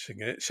was watching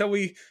it. Shall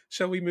we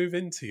move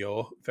into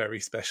your very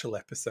special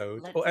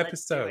episode or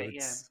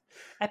episodes?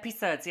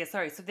 Episodes,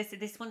 sorry. So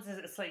this one's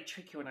a slightly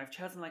tricky one. I've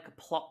chosen like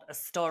a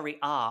story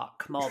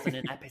arc more than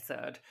an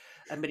episode,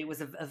 but it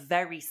was a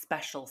very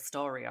special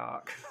story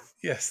arc.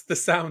 Yes, the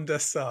Sounder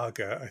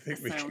Saga. I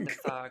think the Sounder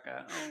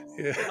Saga.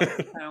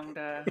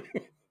 Sounder.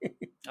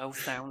 Oh,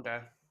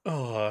 Sounder.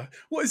 Oh,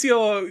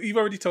 you've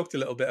already talked a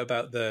little bit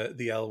about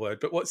the L Word,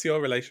 but what's your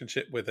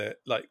relationship with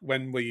it? Like,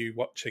 when were you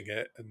watching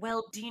it?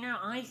 Well, do you know,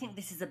 I think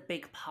this is a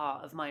big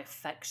part of my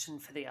affection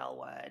for the L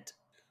Word.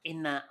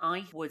 in that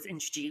I was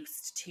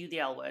introduced to the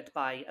L Word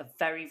by a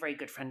very, very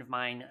good friend of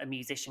mine, a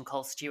musician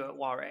called Stuart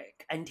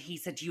Warwick. And he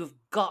said, you've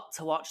got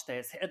to watch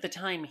this. At the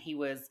time, he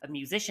was a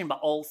musician, but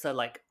also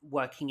like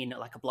working in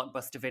like a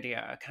Blockbuster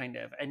video kind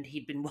of. And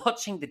he'd been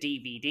watching the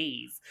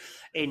DVDs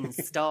in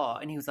store.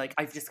 And he was like,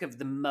 I've discovered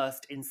the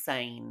most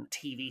insane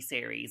TV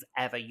series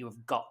ever. You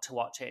have got to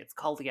watch it. It's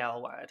called The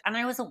L Word. And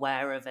I was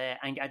aware of it.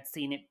 And I'd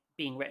seen it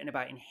being written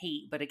about in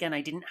Heat, but again,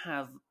 I didn't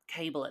have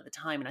cable at the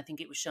time, and I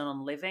think it was shown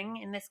on Living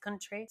in this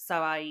country,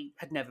 so I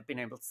had never been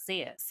able to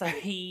see it. So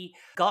he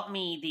got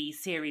me the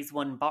series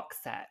 1 box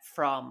set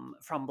from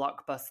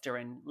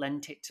Blockbuster and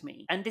lent it to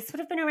me, and this would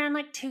have been around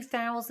like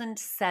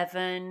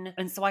 2007,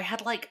 and so I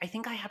had like, I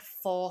think I had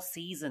 4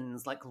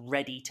 seasons like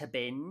ready to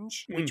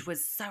binge, which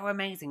was so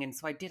amazing. And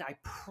so I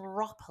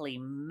properly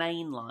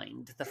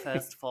mainlined the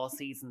first 4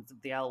 seasons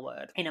of The L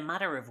Word in a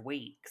matter of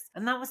weeks,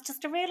 and that was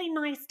just a really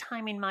nice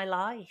time in my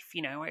life.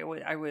 You know,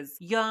 I was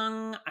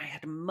young, I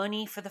had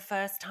money for the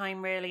first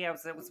time, really. I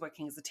was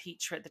working as a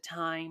teacher at the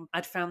time.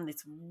 I'd found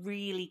this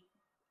really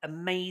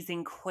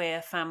amazing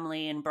queer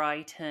family in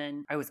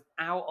Brighton. I was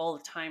out all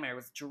the time. I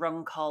was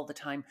drunk all the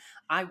time.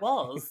 I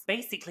was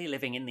basically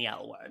living in the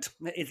L Word.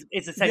 Is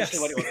essentially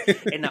what it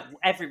was. In that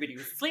everybody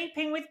was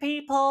sleeping with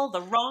people,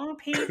 the wrong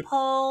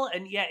people,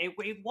 and yeah, it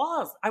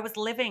was. I was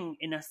living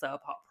in a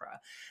soap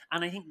opera,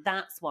 and I think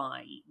that's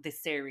why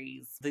this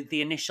series,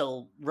 the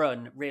initial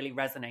run, really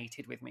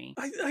resonated with me.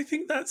 I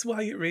think that's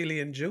why it really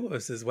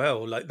endures as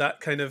well. Like that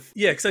kind of,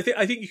 yeah, because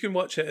I think you can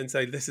watch it and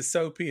say this is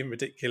soapy and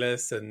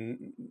ridiculous,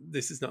 and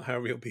this is not how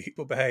real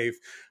people behave.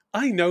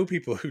 I know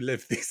people who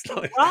live these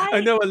lives. Right. I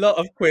know a lot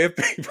of queer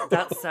people.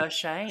 That's so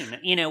Shane.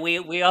 You know,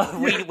 we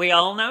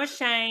all know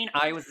Shane.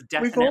 I was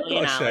definitely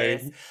an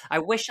Alice. Shane. I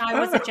wish I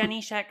was a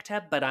Jenny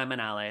Schechter, but I'm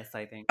an Alice,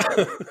 I think.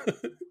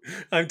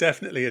 I'm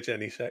definitely a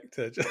Jenny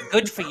Schechter.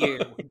 Good for you.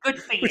 Good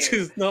for you.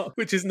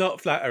 Which is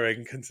not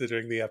flattering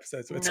considering the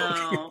episodes we're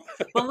talking about.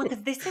 Well,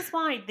 look, this is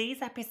why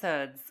these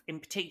episodes in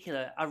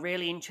particular are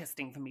really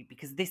interesting for me,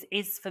 because this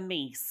is for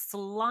me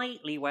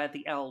slightly where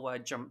the L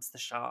Word jumps the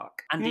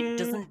shark, and it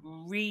doesn't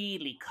really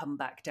come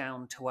back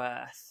down to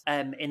earth,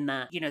 in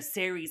that, you know,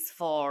 series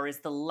 4 is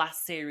the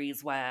last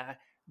series where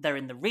they're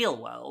in the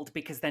real world,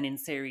 because then in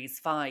series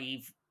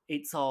 5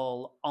 it's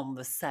all on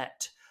the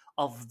set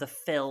of the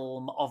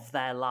film of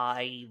their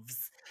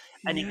lives,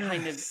 and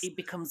it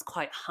becomes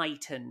quite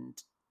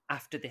heightened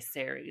after this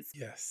series.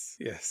 Yes.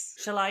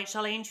 Shall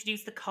I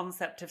introduce the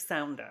concept of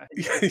Sounder?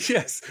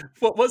 Yes.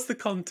 What's the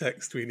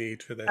context we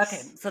need for this?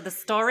 Okay, so the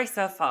story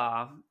so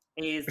far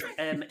is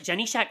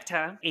Jenny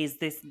Schechter is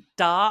this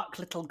dark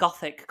little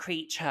gothic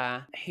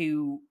creature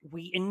who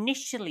we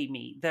initially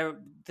meet. There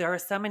are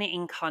so many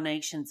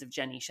incarnations of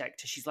Jenny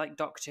Schechter. She's like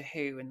Doctor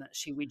Who in that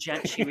she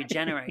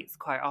regenerates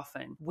quite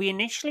often. We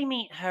initially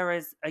meet her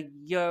as a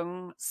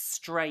young,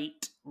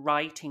 straight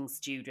writing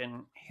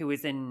student who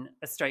is in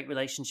a straight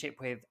relationship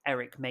with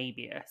Eric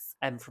Mabius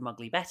from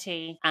Ugly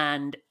Betty,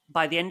 and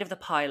by the end of the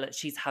pilot,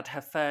 she's had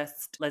her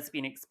first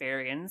lesbian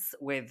experience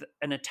with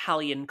an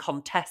Italian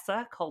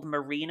contessa called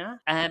Marina.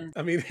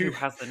 Who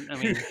hasn't? I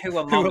mean, who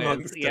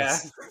amongst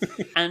us?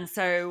 Yeah. And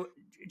so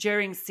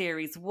during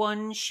series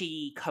 1,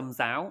 she comes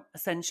out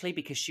essentially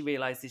because she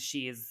realizes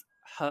she is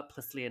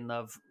hopelessly in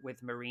love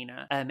with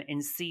Marina.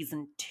 In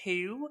season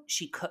 2,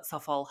 she cuts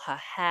off all her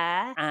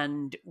hair,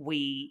 and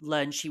we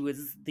learn she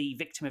was the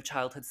victim of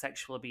childhood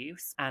sexual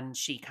abuse, and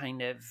she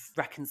kind of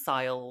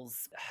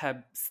reconciles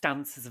her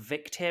stance as a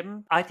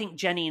victim. I think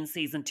Jenny in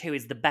season 2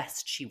 is the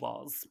best she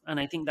was, and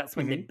I think that's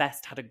when they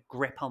best had a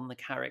grip on the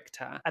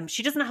character.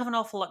 She doesn't have an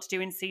awful lot to do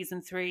in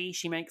season 3.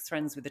 She makes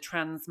friends with a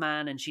trans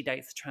man, and she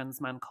dates a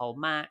trans man called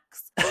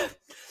Max.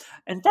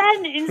 And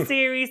then in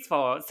series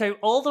 4, so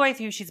all the way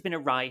through she's been a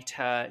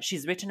writer.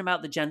 She's written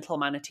about the gentle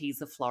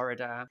manatees of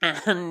Florida,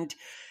 and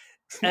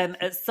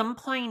at some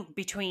point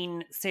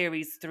between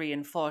series 3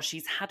 and 4,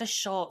 she's had a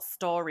short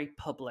story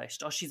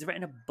published, or she's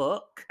written a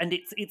book, and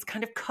it's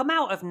kind of come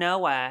out of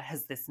nowhere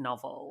as this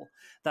novel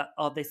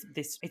this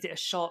is it a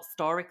short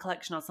story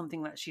collection or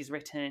something that she's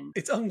written?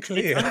 It's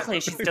unclear.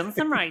 She's done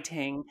some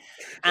writing,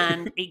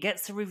 and it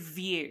gets a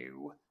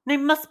review. No, it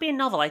must be a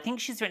novel. I think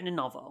she's written a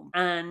novel,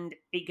 and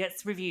it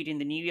gets reviewed in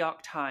the New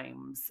York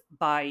Times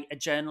by a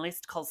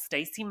journalist called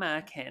Stacey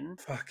Merkin,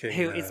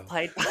 who is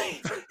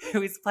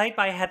played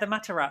by Heather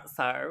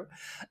Matarazzo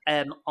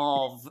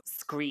of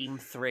Scream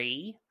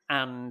 3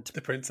 and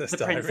The Princess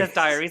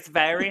Diaries,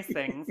 various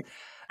things.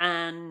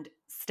 And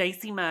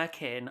Stacey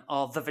Merkin,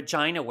 or the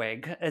Vagina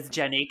Wig, as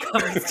Jenny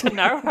comes to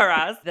know her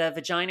as, the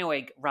Vagina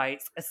Wig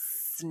writes a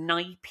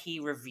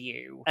snipey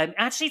review.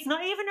 Actually, it's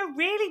not even a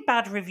really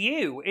bad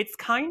review. It's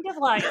kind of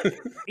like,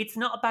 it's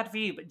not a bad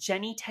review, but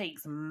Jenny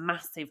takes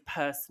massive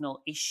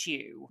personal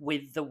issue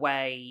with the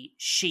way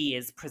she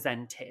is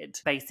presented,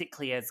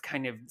 basically as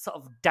kind of sort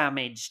of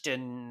damaged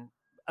and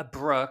a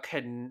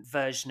broken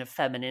version of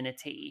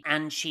femininity.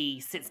 And she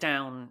sits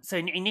down. So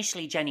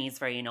initially, Jenny is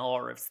very in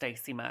awe of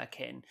Stacey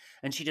Merkin,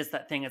 and she does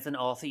that thing as an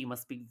author you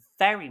must be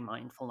very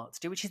mindful not to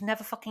do, which is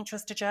never fucking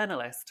trust a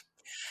journalist.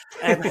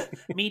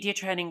 Media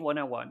training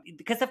 101.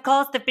 Because, of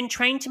course, they've been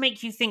trained to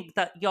make you think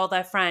that you're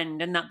their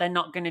friend and that they're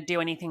not going to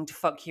do anything to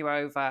fuck you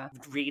over.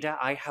 Reader,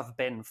 I have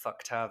been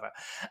fucked over.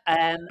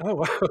 Oh,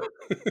 wow.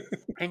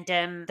 And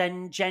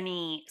then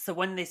Jenny, so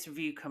when this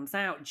review comes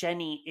out,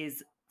 Jenny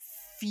is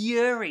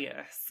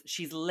furious.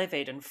 She's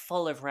livid and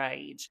full of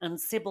rage. And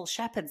Sybil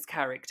Shepherd's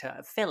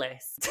character,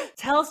 Phyllis,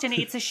 tells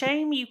Jenny it's a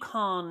shame you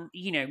can't,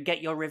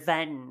 get your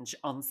revenge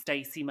on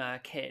Stacey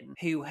Merkin,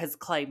 who has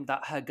claimed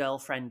that her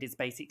girlfriend is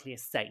basically a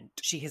saint.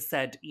 She has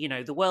said,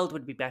 the world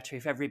would be better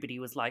if everybody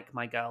was like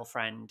my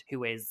girlfriend,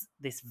 who is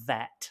this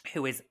vet,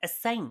 who is a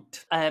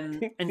saint.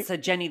 And so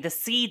Jenny, the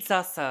seeds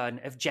are sown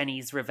of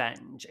Jenny's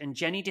revenge. And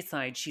Jenny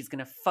decides she's going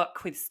to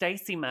fuck with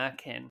Stacey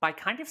Merkin by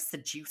kind of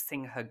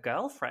seducing her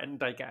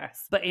girlfriend, I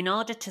guess. But in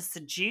order to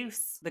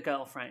seduce the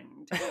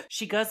girlfriend,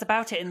 she goes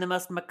about it in the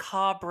most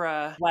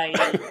macabre way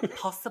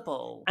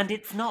possible. And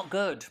it's not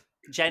good,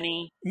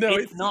 Jenny. No,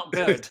 it's not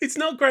good. It's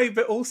not great,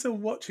 but also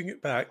watching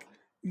it back,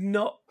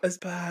 not as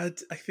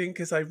bad, I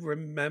think, as I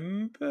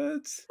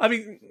remembered. I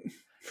mean...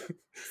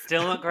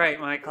 Still not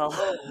great, Michael.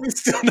 It's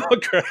still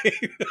not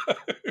great.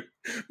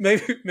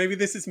 Maybe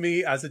this is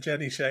me as a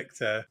Jenny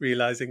Schechter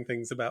realising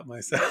things about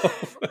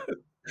myself.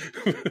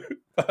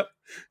 But,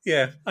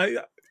 yeah, I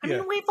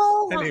mean, we've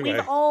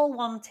all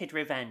wanted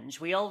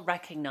revenge. We all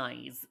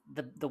recognise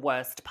the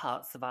worst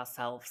parts of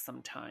ourselves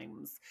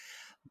sometimes.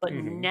 But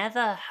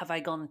never have I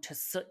gone to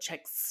such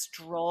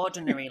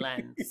extraordinary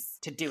lengths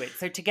to do it.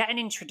 So to get an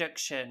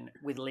introduction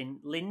with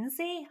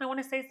Lindsay, I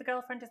want to say is the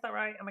girlfriend, is that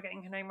right? Am I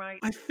getting her name right?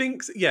 I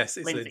think so. Yes,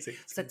 it's Lindsay.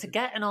 So to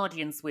get an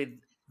audience with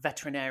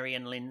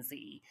veterinarian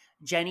Lindsay,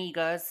 Jenny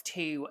goes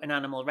to an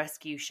animal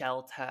rescue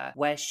shelter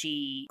where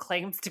she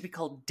claims to be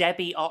called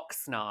Debbie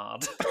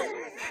Oxnard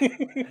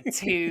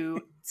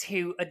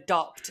to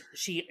adopt.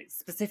 She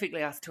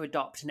specifically asked to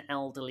adopt an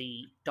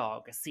elderly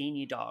dog, a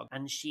senior dog,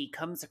 and she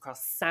comes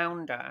across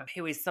Sounder,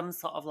 who is some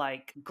sort of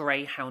like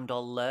greyhound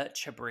or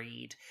lurcher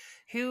breed,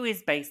 who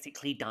is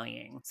basically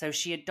dying. So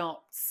she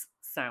adopts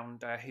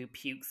Sounder, who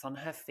pukes on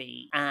her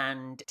feet,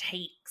 and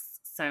takes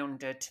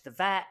Sounder to the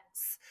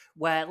vets,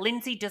 where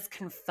Lindsay does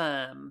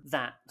confirm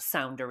that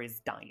Sounder is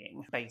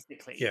dying,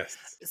 basically. Yes.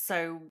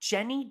 So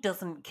Jenny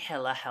doesn't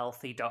kill a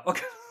healthy dog.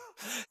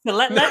 So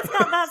let's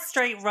get that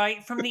straight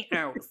right from the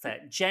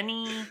outset.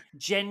 Jenny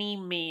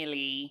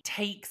merely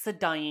takes a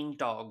dying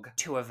dog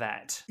to a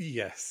vet.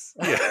 Yes.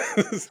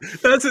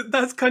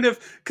 That's kind of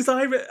because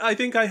I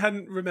think I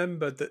hadn't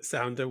remembered that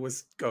Sounder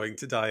was going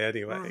to die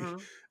anyway.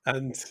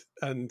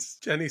 And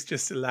Jenny's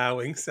just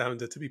allowing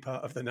Sounder to be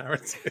part of the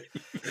narrative.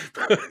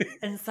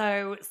 And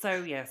so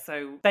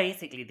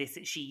basically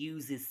she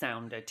uses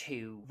Sounder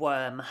to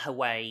worm her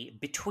way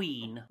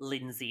between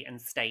Lindsay and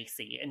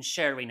Stacey, and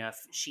sure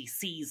enough, she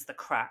sees the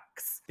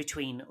cracks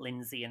between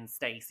Lindsay and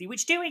Stacey,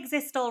 which do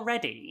exist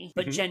already,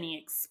 but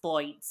Jenny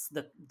exploits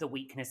the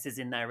weaknesses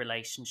in their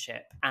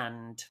relationship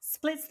and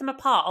splits them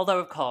apart, although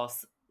of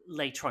course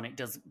later on it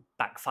does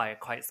backfire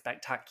quite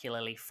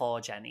spectacularly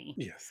for Jenny.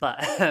 Yes.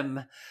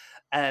 But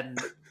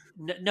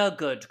no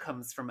good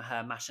comes from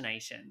her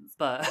machinations.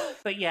 But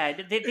yeah,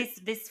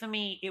 this for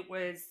me,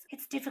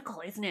 it's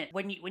difficult, isn't it?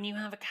 When you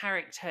have a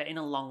character in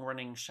a long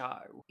running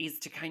show, is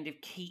to kind of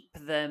keep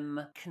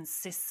them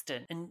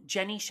consistent. And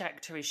Jenny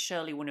Schechter is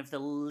surely one of the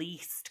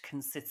least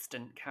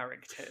consistent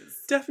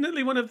characters.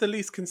 Definitely one of the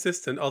least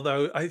consistent,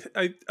 although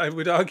I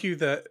would argue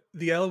that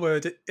the L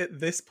Word at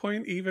this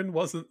point even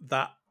wasn't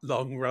that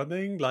long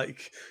running.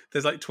 Like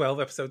there's like 12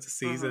 episodes a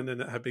season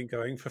and it had been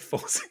going for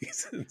 4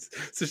 seasons,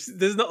 so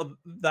there's not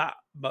that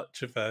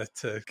much of her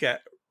to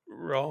get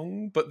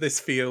wrong, but this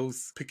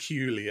feels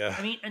peculiar.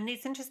 I mean, and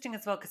it's interesting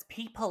as well because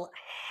people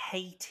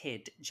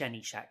hated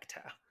Jenny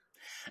Schechter.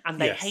 And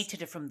they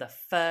hated her from the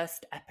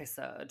first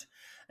episode.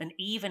 And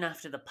even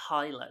after the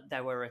pilot,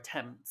 there were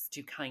attempts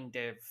to kind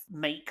of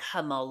make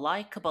her more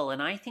likable.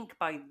 And I think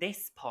by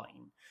this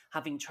point,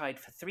 having tried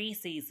for 3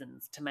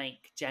 seasons to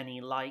make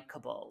Jenny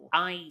likable,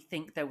 I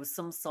think there was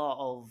some sort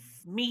of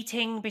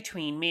meeting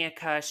between Mia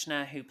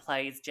Kirshner, who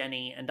plays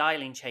Jenny, and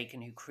Eileen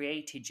Chaikin, who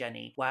created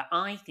Jenny, where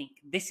I think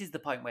this is the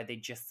point where they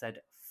just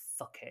said,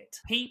 fuck it.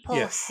 People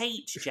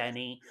hate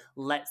Jenny.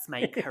 Let's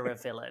make her a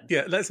villain.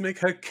 Yeah, let's make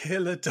her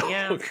kill a dog.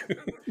 Yeah.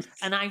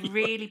 And I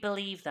really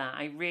believe that.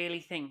 I really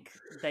think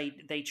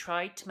they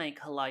tried to make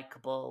her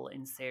likable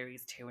in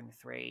series 2 and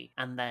 3.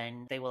 And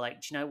then they were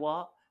like, do you know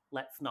what?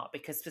 Let's not.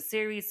 Because for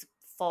series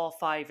 4,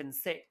 5, and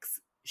 6,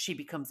 she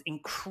becomes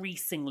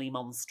increasingly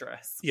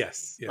monstrous.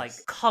 Yes.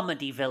 Like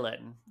comedy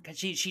villain. Because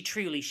she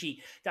truly,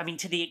 I mean,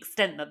 to the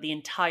extent that the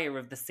entire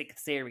of the 6th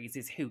series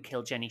is who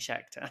killed Jenny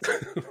Schechter.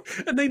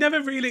 And they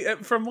never really,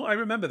 from what I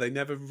remember, they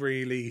never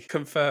really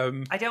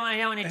confirm. I don't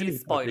want to do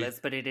spoilers,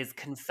 but it is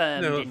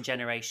confirmed in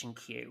Generation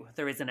Q.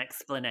 There is an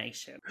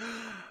explanation.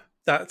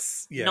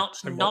 That's I'm not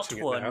watching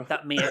it one now.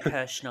 that Mia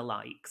Kirshner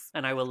likes,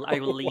 and I will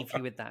leave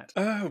you with that.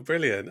 Oh,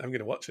 brilliant! I'm going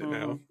to watch it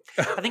now.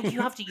 I think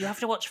you have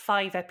to watch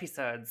 5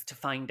 episodes to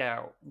find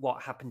out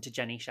what happened to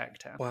Jenny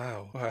Schechter.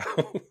 Wow.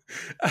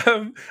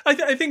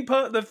 I think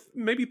part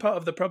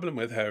of the problem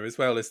with her as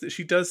well is that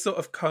she does sort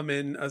of come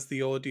in as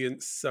the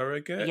audience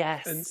surrogate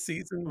Yes. in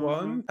season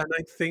 1, and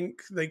I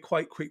think they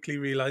quite quickly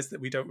realise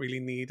that we don't really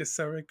need a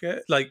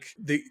surrogate. Like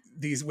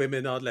these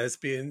women are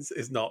lesbians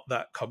is not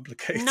that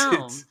complicated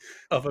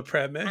of a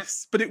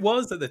premise, but it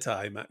was at the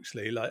time.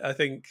 Actually, like I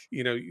think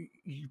you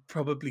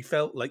probably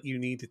felt like you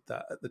needed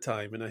that at the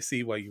time, and I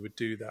see why you would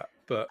do that.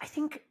 But I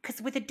think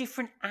because with a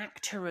different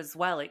actor as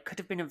well, it could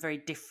have been a very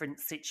different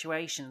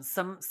situation.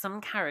 Some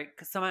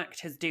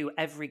actors do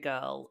every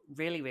girl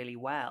really, really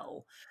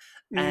well.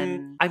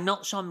 I'm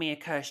not sure Mia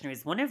Kirshner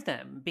is one of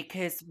them,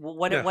 because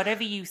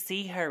whatever you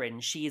see her in,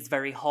 she is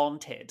very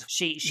haunted.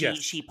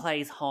 She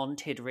plays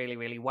haunted really,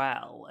 really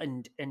well,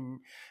 and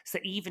so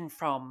even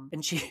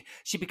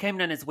she became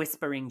known as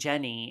Whispering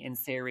Jenny in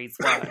series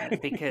 1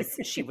 because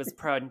she was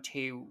prone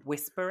to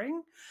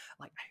whispering.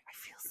 Like I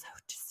feel so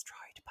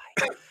destroyed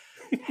by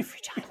every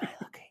time I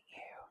look at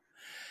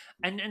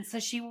you. And so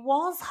she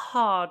was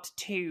hard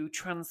to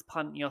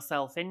transplant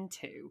yourself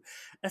into,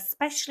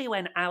 especially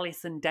when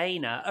Alice and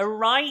Dana are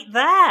right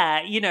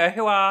there,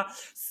 who are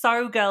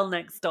so girl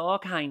next door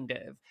kind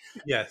of.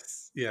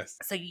 Yes.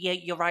 So yeah,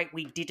 you're right,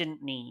 we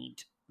didn't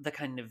need the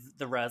kind of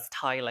the Rose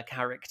Tyler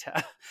character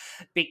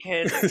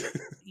because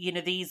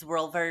these were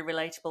all very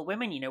relatable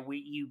women.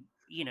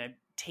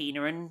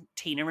 Tina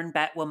and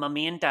Bet were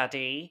mummy and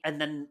daddy, and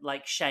then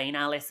like Shane,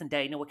 Alice, and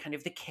Dana were kind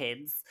of the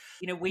kids.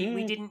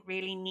 We didn't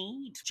really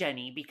need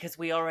Jenny because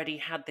we already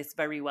had this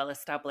very well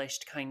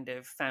established kind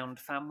of found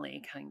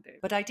family kind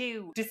of. But I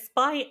do,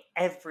 despite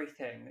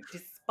everything,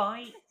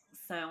 despite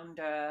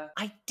Sounder,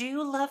 I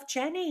do love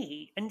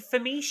Jenny, and for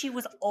me she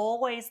was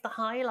always the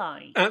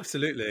highlight.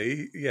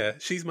 Absolutely, yeah,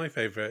 she's my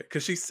favorite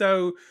because she's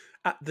so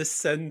at the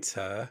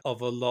center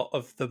of a lot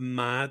of the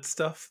mad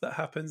stuff that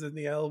happens in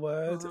the L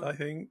Word, I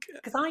think.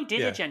 Because I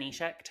did a Jenny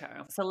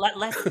Schechter. So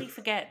lest we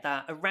forget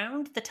that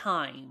around the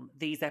time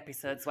these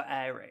episodes were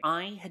airing,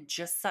 I had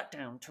just sat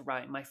down to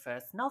write my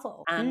first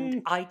novel.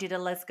 And I did a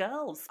Les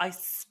Girls. I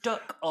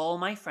stuck all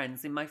my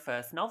friends in my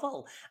first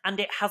novel. And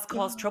it has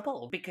caused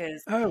trouble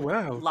because,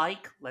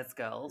 like Les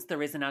Girls,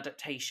 there is an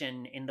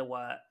adaptation in the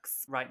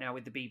works right now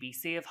with the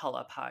BBC of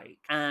Hollow Pike.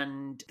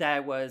 And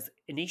there was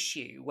an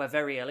issue where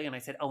very early on I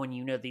said,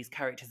 and these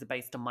characters are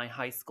based on my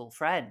high school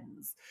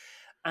friends.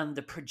 And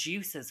the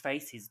producers'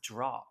 faces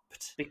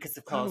dropped because,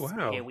 of course,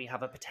 here we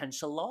have a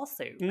potential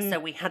lawsuit. So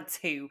we had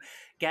to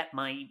get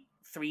my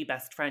 3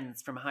 best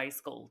friends from high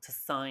school to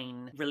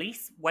sign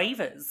release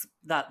waivers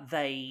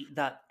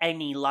that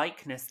any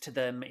likeness to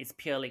them is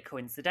purely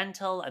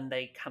coincidental and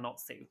they cannot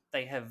sue.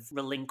 They have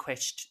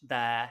relinquished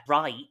their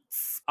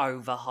rights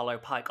over Hollow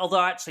Pike.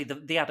 Although actually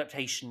the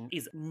adaptation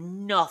is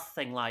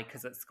nothing like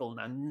us at school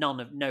now.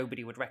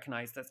 Nobody would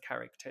recognize those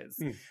characters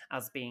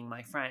as being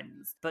my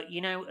friends. But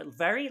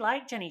very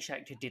like Jenny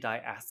Schechter, did I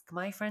ask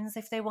my friends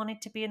if they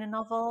wanted to be in a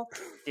novel?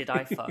 Did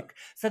I fuck?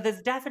 So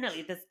there's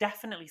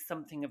definitely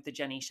something of the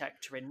Jenny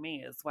Schechter in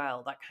me as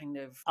well, that kind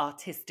of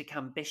artistic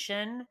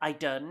ambition. I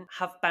don't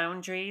have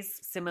boundaries,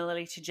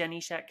 similarly to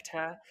Jenny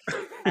Schechter.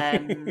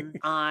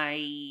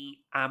 I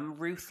am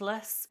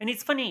ruthless, and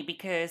it's funny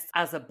because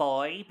as a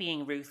boy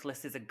being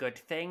ruthless is a good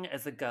thing,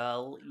 as a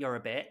girl you're a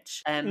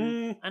bitch,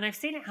 and I've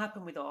seen it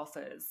happen with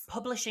authors.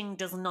 Publishing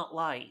does not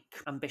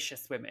like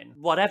ambitious women,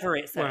 whatever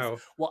it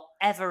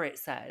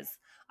says.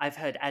 I've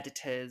heard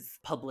editors,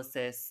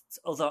 publicists,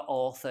 other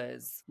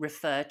authors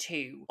refer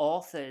to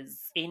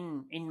authors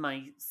in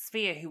my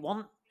sphere who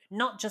want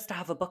not just to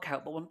have a book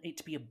out, but want it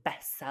to be a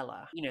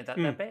bestseller.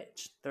 They're a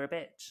bitch. They're a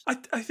bitch.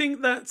 I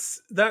think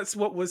that's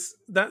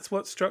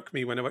what struck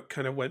me when I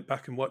kind of went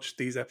back and watched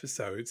these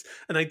episodes.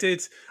 And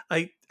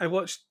I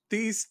watched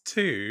these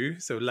 2,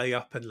 so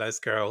Layup and Les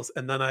Girls,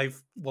 and then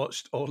I've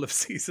watched all of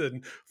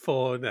season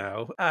 4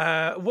 now.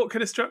 What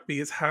kind of struck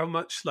me is how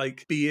much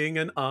like being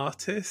an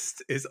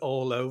artist is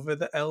all over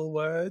the L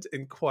Word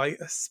in quite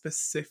a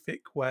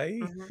specific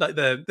way. Like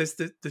there's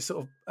the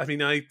sort of, I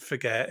mean, I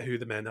forget who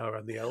the men are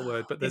on the L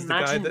Word, but there's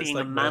Imagine the guy that's being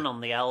like a man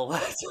on the L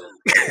Word.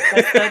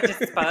 They're so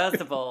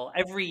disposable.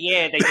 Every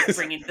year they just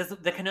bring in.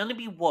 There can only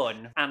be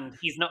one, and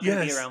he's not going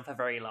to be around for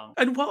very long.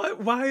 And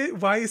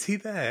why is he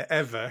there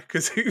ever?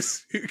 Because who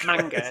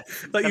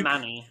Mangus, like the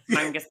Manny.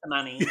 Mangus the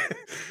Manny. Yeah.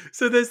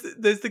 So there's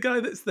the guy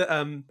that's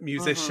the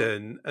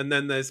musician, and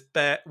then there's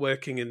Bet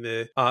working in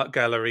the art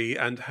gallery,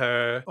 and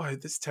her,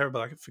 this is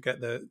terrible, I can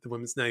forget the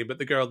woman's name, but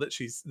the girl that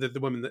she's the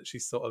woman that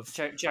she's sort of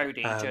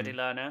Jodie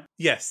Lerner.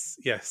 Yes.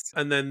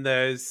 And then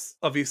there's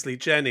obviously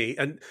Jenny,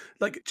 and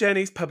like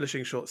Jenny's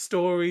publishing short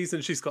stories,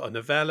 and she's got a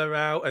novella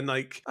out, and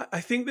like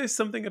I think there's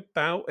something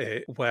about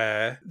it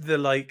where there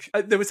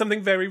was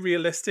something very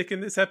realistic in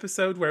this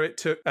episode where it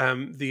took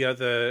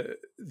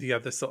the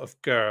other sort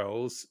of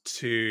girls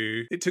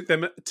to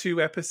 2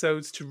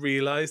 episodes to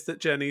realise that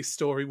Jenny's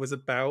story was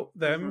about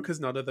them, because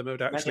none of them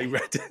had actually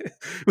read it.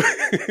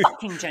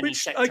 Fucking Jenny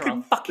Which Schechter,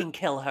 I'll fucking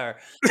kill her.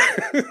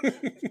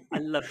 I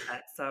love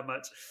that so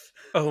much.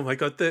 Oh my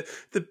god,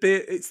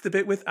 it's the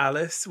bit with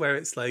Alice where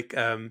it's like,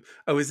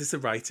 oh, is this a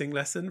writing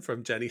lesson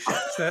from Jenny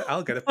Schechter?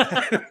 I'll get a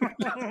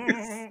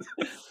pen.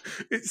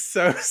 It's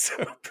so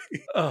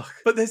soapy. Oh,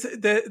 but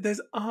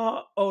there's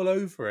art all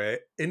over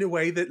it in a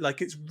way that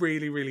like it's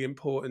really, really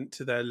important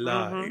to their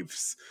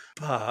lives,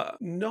 but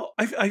not.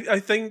 I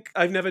think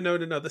I've never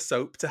known another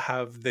soap to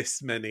have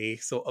this many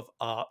sort of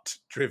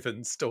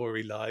art-driven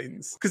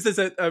storylines, because there's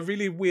a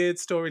really weird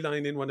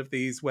storyline in one of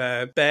these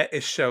where Bet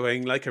is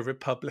showing like a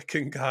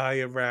Republican guy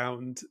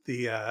around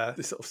the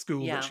sort of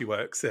school that she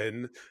works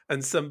in,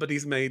 and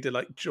somebody's made a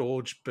like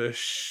George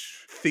Bush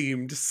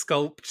themed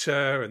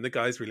sculpture, and the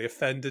guy's really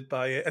offended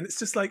by it, and it's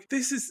just like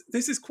this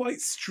is quite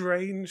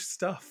strange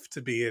stuff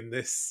to be in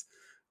this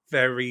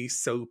very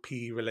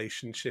soapy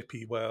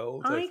relationshipy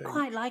world. I think.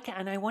 Quite like it,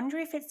 and I wonder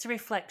if it's a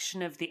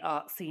reflection of the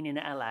art scene in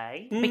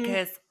LA,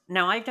 because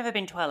now I've never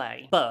been to LA,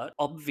 but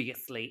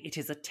obviously it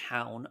is a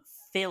town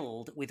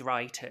filled with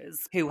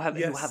writers who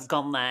have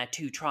gone there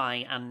to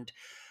try and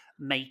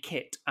make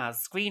it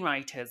as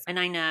screenwriters. And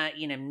I know,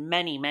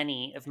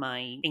 many of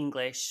my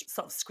English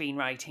sort of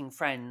screenwriting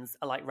friends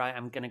are like, right,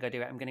 I'm going to go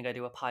do it. I'm going to go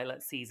do a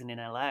pilot season in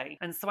LA.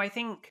 And so I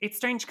think it's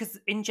strange because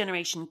in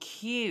Generation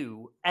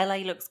Q, LA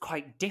looks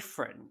quite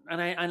different.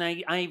 And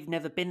I've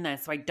never been there,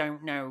 so I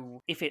don't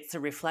know if it's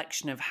a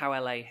reflection of how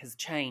LA has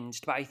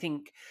changed. But I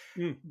think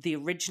the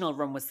original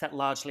run was set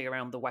largely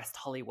around the West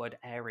Hollywood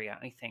area,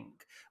 I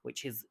think,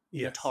 which is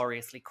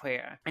notoriously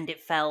queer. And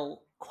it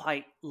felt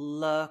quite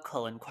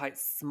local and quite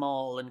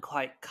small and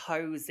quite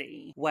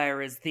cozy,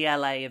 whereas the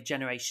LA of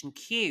Generation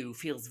Q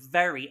feels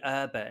very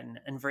urban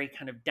and very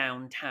kind of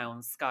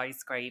downtown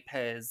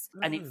skyscrapers,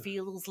 and it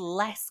feels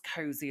less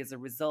cozy as a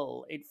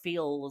result. It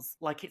feels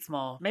like it's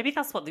more, maybe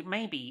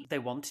they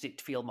wanted it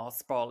to feel more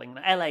sprawling.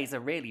 LA's a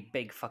really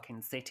big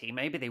fucking city.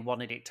 Maybe they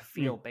wanted it to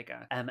feel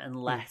bigger and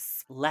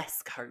less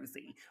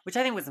cozy, which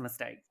I think was a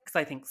mistake, because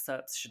I think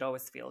soaps should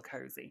always feel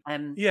cozy. I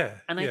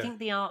think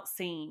the art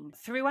scene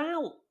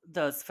throughout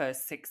those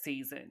first 6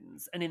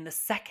 seasons, and in the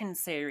second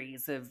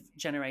series of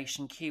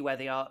Generation Q, where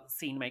the art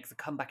scene makes a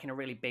comeback in a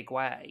really big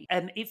way,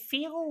 it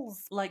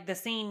feels like the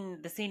scene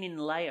in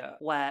Layup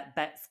where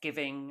Bet's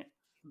giving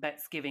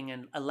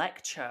a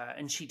lecture,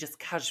 and she just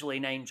casually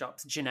name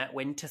drops Jeanette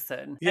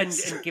Winterson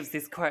and gives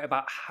this quote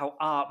about how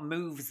art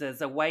moves us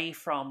away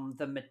from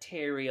the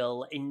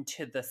material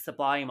into the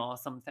sublime or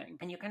something.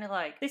 And you're kind of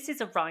like, this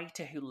is a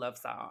writer who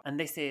loves art, and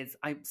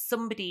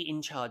somebody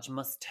in charge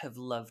must have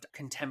loved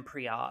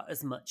contemporary art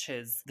as much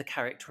as the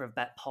character of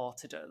Bet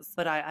Porter does.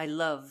 But I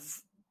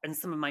love, and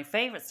some of my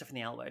favourite stuff in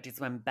the L Word is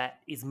when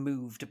Bet is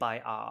moved by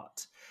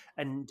art,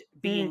 and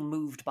being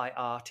moved by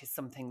art is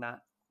something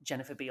that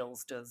Jennifer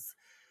Beals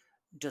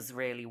does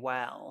really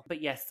well.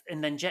 But yes,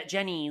 and then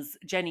Jenny's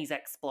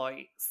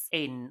exploits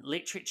in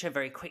literature,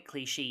 very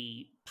quickly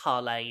she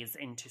parlays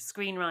into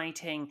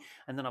screenwriting,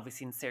 and then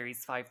obviously in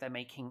series 5 they're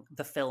making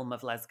the film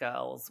of Les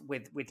Girls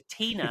with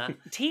Tina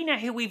Tina,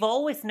 who we've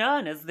always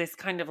known as this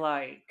kind of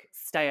like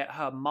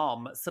stay-at-home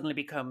mom, suddenly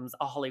becomes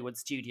a Hollywood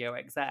studio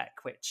exec,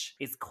 which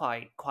is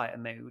quite a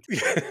mood.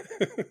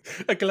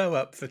 A glow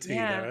up for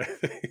Tina. I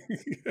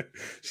think.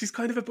 She's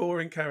kind of a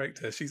boring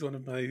character. She's one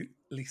of my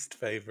least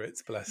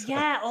favourites, bless her.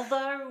 Yeah,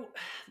 although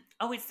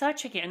it's so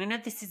tricky, and I know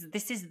this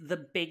is the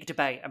big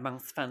debate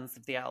amongst fans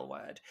of the L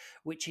Word,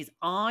 which is,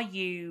 are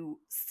you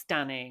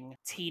standing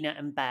Tina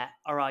and Bet,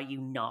 or are you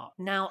not?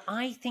 Now,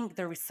 I think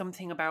there is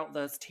something about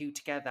those two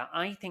together.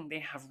 I think they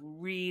have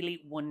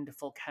really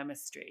wonderful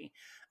chemistry,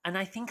 and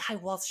I think I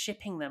was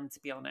shipping them, to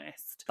be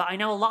honest. But I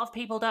know a lot of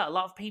people don't. A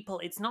lot of people,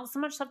 it's not so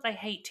much that they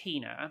hate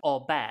Tina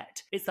or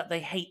Bet, it's that they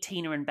hate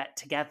Tina and Bet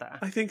together.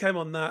 I think I'm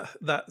on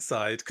that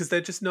side, because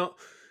they're just not...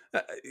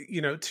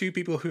 two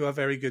people who are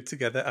very good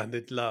together and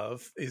in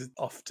love is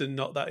often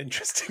not that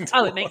interesting to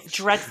watch. It makes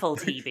dreadful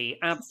TV,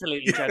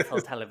 absolutely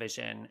dreadful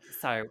television.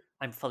 So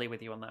I'm fully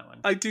with you on that one.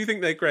 I do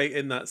think they're great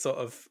in that sort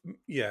of,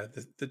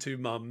 the two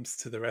mums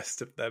to the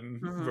rest of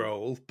them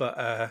role.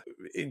 But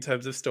in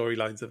terms of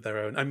storylines of their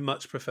own, I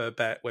much prefer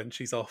Bet when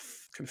she's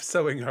off kind of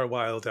sowing her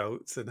wild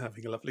oats and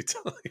having a lovely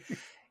time.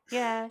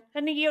 Yeah,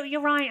 and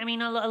you're right. I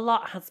mean, a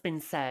lot has been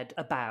said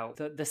about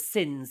the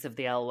sins of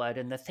the L Word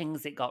and the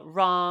things it got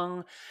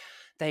wrong.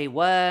 They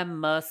were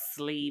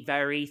mostly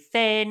very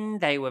thin.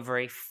 They were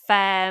very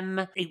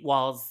femme. It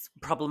was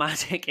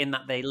problematic in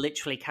that they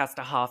literally cast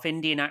a half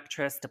Indian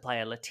actress to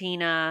play a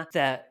Latina.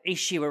 The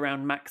issue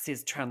around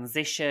Max's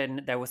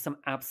transition, there was some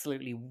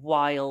absolutely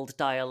wild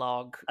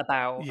dialogue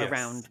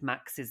around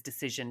Max's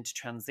decision to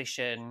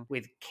transition,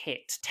 with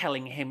Kit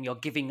telling him, "You're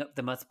giving up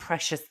the most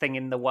precious thing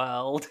in the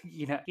world."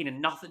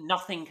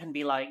 Nothing can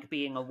be like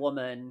being a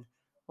woman.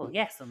 Well,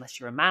 yes, unless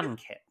you're a man,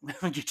 Kit.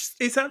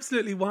 It's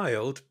absolutely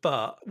wild,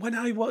 but when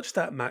I watch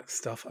that Max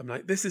stuff, I'm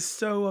like, this is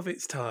so of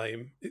its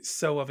time. It's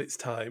so of its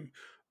time.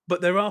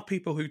 But there are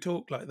people who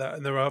talk like that,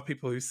 and there are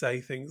people who say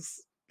things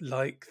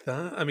like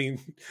that. I mean,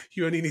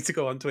 you only need to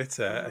go on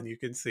Twitter and you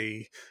can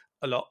see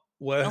a lot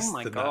worse Oh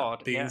my than God,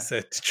 that being yeah.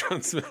 said to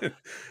trans men.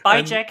 By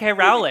And J.K.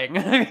 Rowling.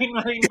 I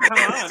mean, come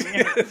on.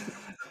 Yeah. yes.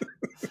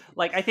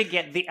 Like, I think,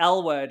 the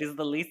L word is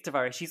the least of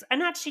our issues.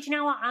 And actually, do you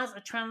know what? As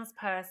a trans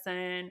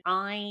person,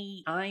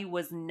 I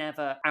was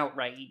never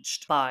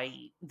outraged by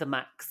the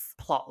Max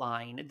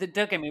plotline.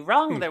 Don't get me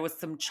wrong, there was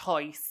some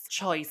choice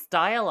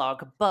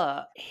dialogue,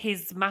 but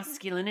his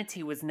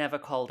masculinity was never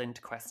called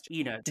into question.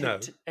 You know, No.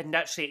 and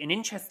actually, and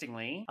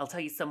interestingly, I'll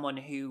tell you someone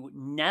who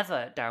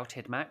never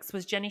doubted Max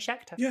was Jenny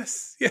Schechter.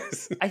 Yes,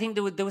 yes. I think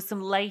there was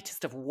some later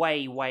stuff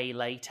way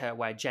later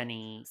where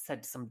Jenny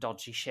said some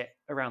dodgy shit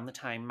around the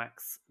time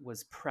Max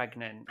was pregnant.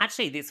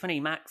 Actually, it's funny,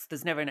 Max,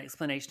 there's never an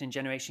explanation in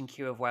Generation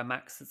Q of where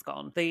Max has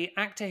gone. The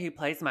actor who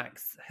plays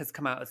Max has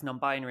come out as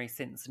non-binary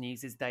since and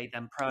uses they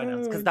them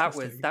pronouns, because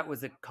that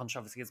was a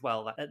controversy as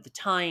well. That at the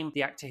time,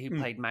 the actor who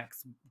played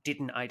Max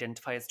didn't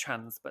identify as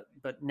trans,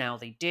 but now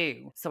they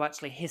do. So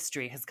actually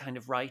history has kind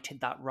of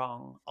righted that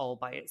wrong all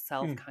by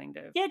itself, kind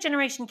of. Yeah,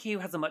 Generation Q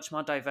has a much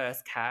more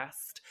diverse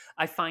cast.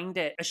 I find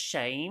it a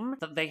shame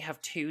that they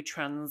have two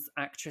trans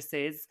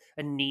actresses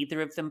and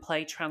neither of them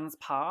play trans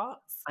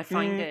parts. I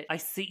find it, I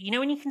see, you know,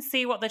 when you can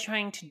see what they're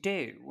trying to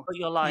do, but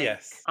you're like,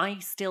 Yes. I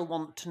still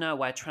want to know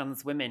where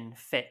trans women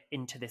fit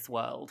into this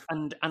world.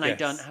 And I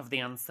don't Yes. have the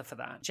answer for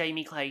that.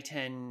 Jamie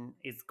Clayton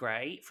is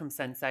great from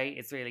Sense8.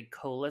 It's really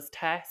cool as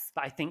Tess,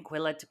 but I think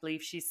we're led to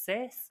believe she's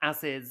cis,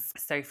 as is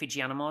Sophie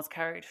Giannamore's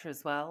character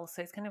as well.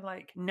 So it's kind of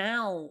like,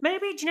 now,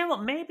 maybe, do you know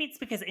what? Maybe it's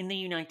because in the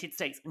United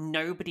States,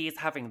 nobody is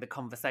having the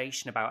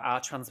conversation about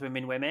are trans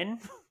women.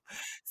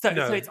 So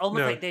it's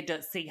almost like they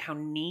don't see how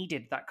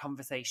needed that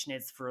conversation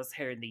is for us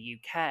here in the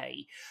UK,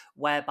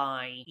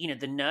 whereby, you know,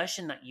 the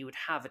notion that you would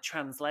have a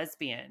trans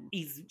lesbian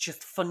is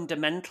just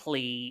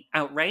fundamentally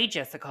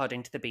outrageous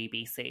according to the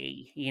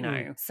BBC, you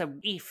know. So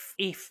if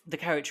the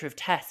character of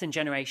Tess in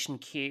Generation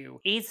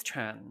Q is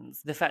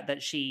trans, the fact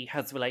that she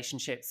has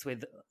relationships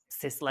with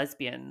cis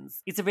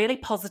lesbians is a really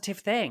positive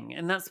thing.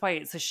 And that's why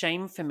it's a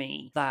shame for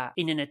me that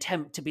in an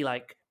attempt to be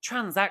like,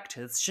 trans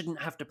actors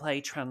shouldn't have to play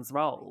trans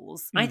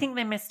roles, I think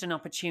they missed an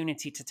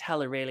opportunity to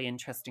tell a really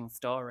interesting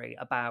story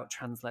about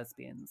trans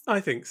lesbians. I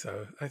think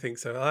so.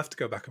 I'll have to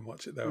go back and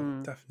watch it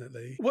though,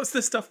 definitely. What's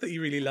the stuff that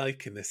you really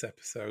like in this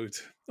episode?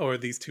 Or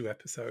these two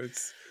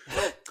episodes?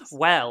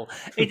 Well,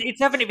 it's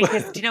definitely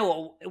because, do you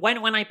know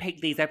what? When I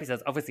picked these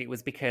episodes, obviously it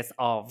was because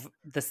of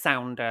the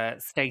sounder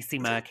Stacey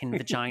Merkin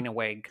vagina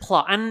wig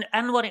plot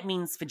and what it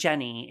means for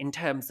Jenny in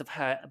terms of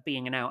her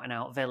being an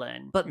out-and-out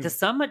villain. But there's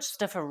so much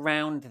stuff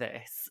around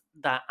this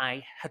that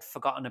I had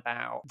forgotten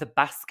about. The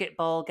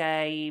basketball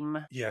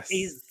game. Yes.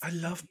 Is I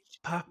love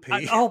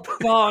Pappy. oh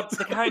God,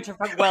 the character.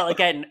 Well,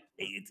 again,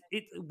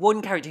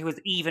 one character who was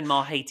even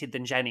more hated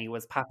than Jenny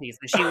was Pappy.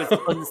 So she was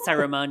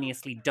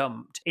unceremoniously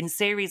dumped. In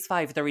series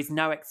 5, there is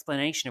no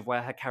explanation of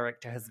where her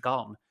character has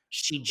gone.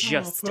 She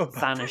just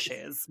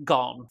vanishes,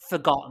 gone,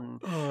 forgotten.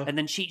 And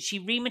then she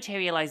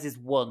rematerializes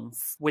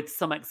once with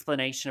some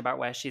explanation about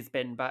where she's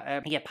been.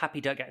 But yeah,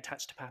 Pappy, don't get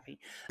attached to Pappy.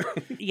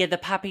 Yeah, the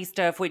Pappy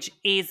stuff, which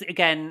is,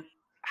 again,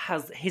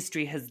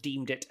 history has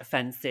deemed it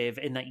offensive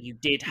in that you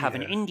did have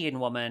an Indian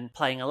woman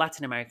playing a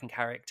Latin American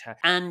character,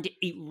 and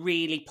it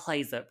really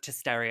plays up to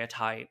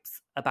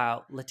stereotypes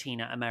about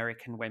Latina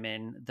American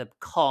women, the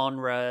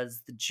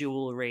cornrows, the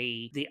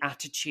jewelry, the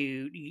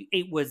attitude.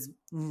 It was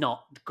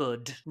not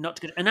good.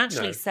 And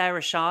actually Sarah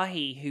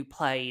Shahi, who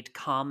played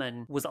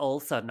Carmen, was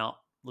also not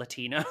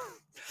Latina.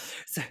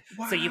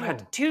 So you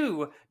had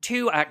two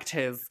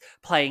actors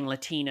playing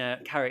Latina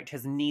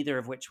characters, neither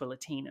of which were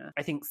Latina.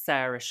 I think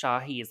Sarah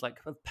Shahi is like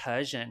of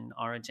Persian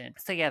origin.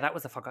 So yeah, that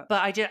was a fuck up.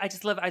 But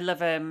I love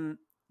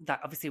that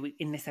obviously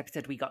in this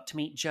episode we got to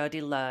meet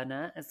Jodie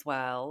Lerner as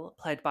well,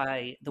 played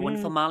by the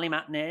wonderful Marlee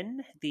Matlin,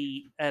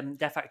 the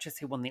deaf actress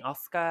who won the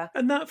Oscar.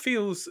 And that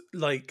feels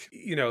like,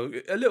 you know,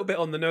 a little bit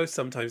on the nose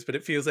sometimes, but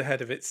it feels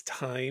ahead of its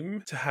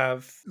time to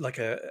have like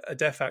a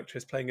deaf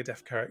actress playing a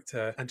deaf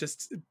character and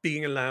just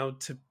being allowed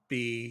to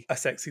be a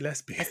sexy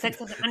lesbian.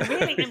 And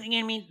really,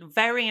 I mean,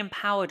 very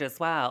empowered as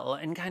well.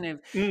 And kind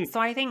of, so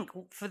I think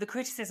for the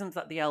criticisms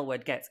that the L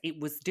word gets, it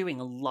was doing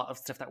a lot of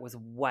stuff that was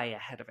way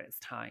ahead of its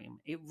time.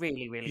 It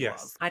really, really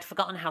was. I'd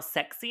forgotten how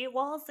sexy it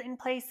was in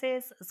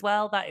places as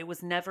well, that it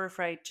was never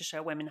afraid to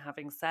show women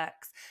having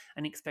sex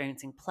and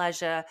experiencing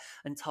pleasure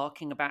and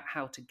talking about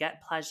how to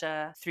get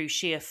pleasure through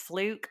sheer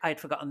fluke.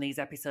 I'd forgotten these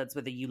episodes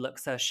with the You Look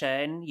So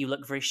Schön, You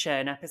Look Very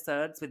Schön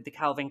episodes with the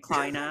Calvin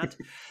Klein ad.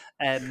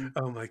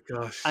 Oh my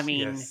gosh. I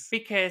mean,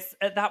 because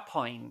at that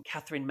point,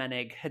 Catherine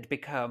Menig had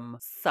become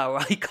so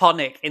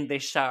iconic in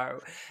this show.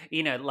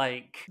 You know,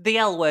 like, the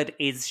L word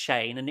is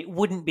Shane, and it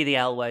wouldn't be the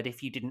L word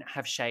if you didn't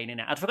have Shane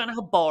in it. I'd forgotten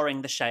how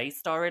boring the Shay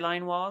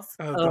storyline was.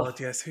 Oh God,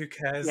 yes, who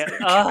cares? Yeah. Who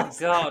Oh cares?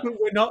 God.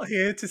 We're not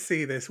here to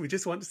see this. We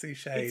just want to see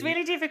Shane. It's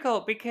really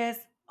difficult because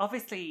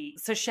obviously,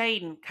 so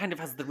Shane kind of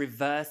has the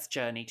reverse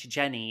journey to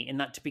Jenny in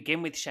that to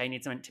begin with, Shane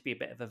is meant to be a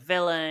bit of a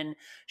villain.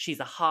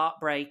 She's a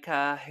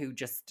heartbreaker who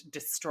just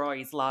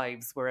destroys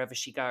lives wherever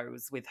she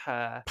goes with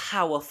her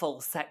powerful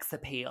sex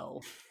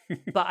appeal.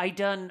 But I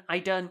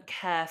don't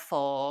care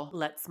for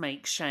let's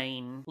make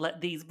Shane,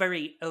 these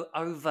very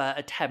over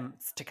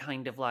attempts to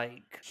kind of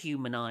like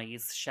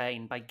humanize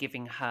Shane by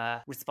giving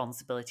her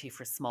responsibility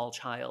for a small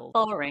child.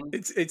 Boring.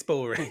 It's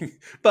boring,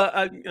 but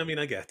I mean,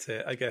 I get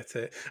it. I get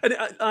it. And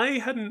I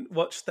hadn't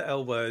watched the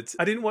L Word.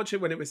 I didn't watch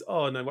it when it was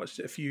on. I watched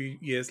it a few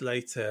years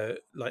later,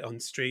 like on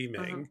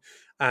streaming.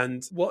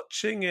 And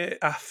watching it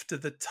after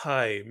the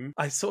time,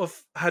 I sort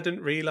of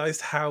hadn't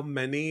realised how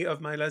many of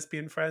my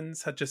lesbian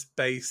friends had just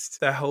based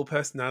their whole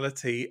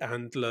personality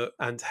and look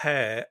and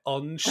hair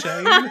on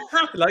Shane.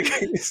 Like,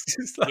 it's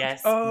just like,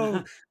 Yes.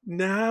 oh,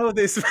 now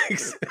this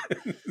makes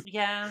sense.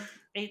 Yeah.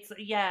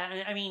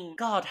 I mean,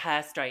 God,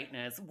 hair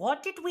straighteners.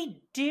 What did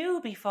we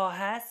do before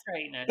hair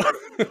straighteners?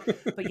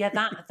 But yeah,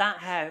 that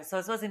hair. So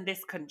I was in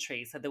this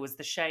country, so there was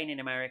the Shane in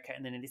America,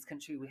 and then in this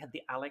country we had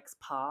the Alex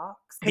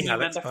Parks. Can you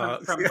Alex remember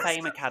Parks, from yes.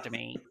 Fame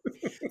Academy?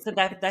 So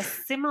they're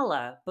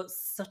similar but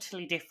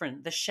subtly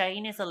different. The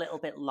Shane is a little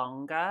bit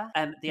longer.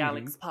 The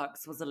Alex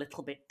Parks was a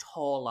little bit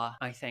taller,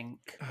 I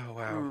think. Oh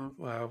wow.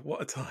 Wow,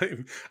 what a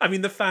time. I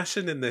mean, the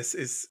fashion in this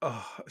is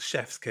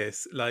chef's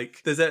kiss.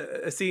 Like, there's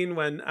a scene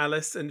when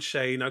Alice and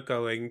Shane are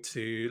going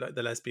to like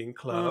the lesbian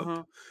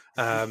club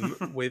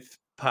with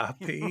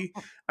Pappy,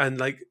 and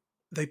like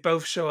they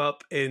both show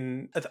up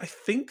in, I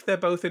think they're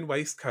both in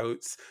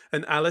waistcoats,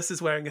 and Alice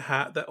is wearing a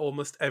hat that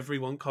almost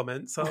everyone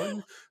comments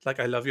on, like,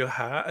 I love your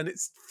hat, and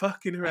it's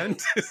fucking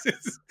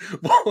horrendous.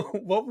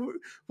 What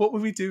were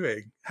we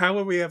doing? How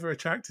were we ever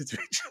attracted to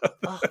each other?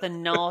 Oh, the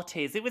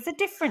noughties. It was a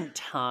different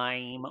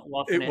time,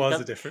 wasn't it? It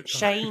was a different time.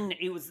 Shane,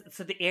 it was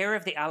so the era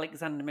of the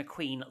Alexander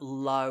McQueen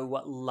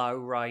low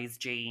rise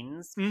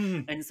jeans.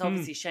 And so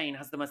obviously Shane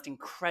has the most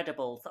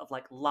incredible sort of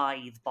like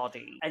lithe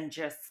body, and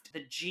just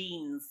the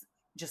jeans,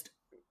 just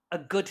a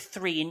good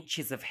 3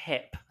 inches of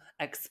hip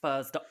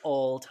exposed at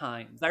all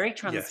times. Very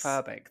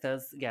transphobic.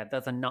 Those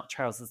are not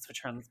trousers for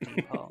trans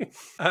people.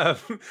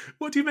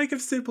 What do you make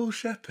of Sybil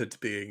Shepherd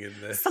being in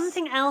this?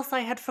 Something else I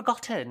had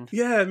forgotten.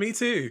 Yeah, me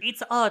too.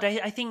 It's odd.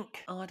 I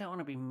think, I don't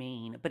want to be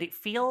mean, but it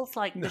feels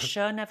like the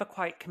show never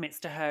quite commits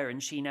to her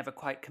and she never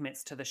quite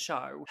commits to the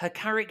show. Her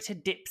character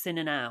dips in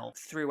and out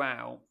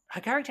throughout.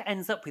 Her character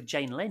ends up with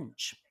Jane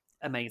Lynch,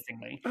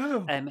 amazingly.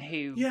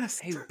 Who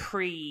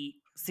pre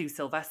Sue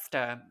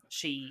Sylvester,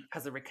 she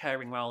has a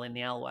recurring role in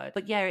the L Word.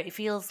 But yeah, it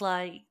feels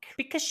like,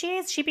 because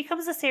she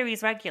becomes a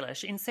series regular.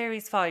 In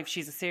series 5,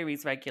 she's a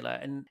series regular,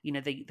 and you know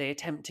they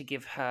attempt to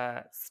give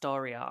her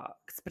story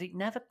arcs, but it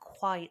never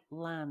quite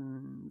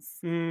lands.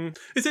 I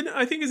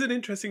think it's an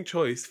interesting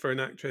choice for an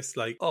actress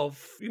like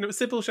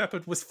Sybil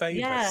Shepherd was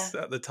famous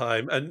at the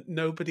time, and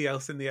nobody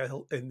else in the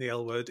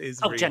L Word is.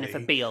 Oh, really... Jennifer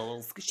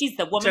Beals. She's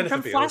the woman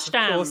from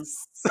Flashdance.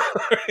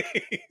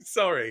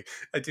 Sorry,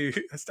 I do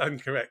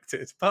stand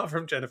corrected. Apart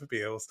from Jennifer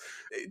Beals,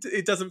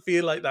 it doesn't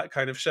feel like that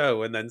kind of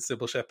show, and then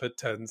Sybil Shepherd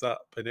turns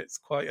up, and it's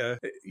quite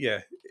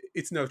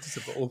it's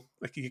noticeable.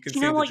 Like, you can see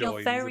the joins.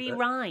 You're very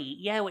right.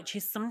 Yeah, which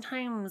is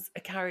sometimes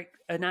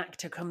an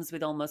actor comes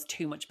with almost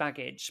too much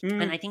baggage,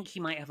 and I think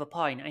you might have a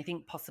point. I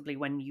think possibly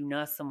when you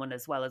know someone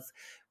as well as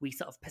we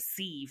sort of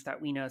perceive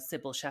that we know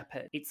Sybil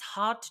Shepherd, it's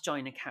hard to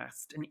join a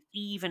cast, and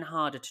even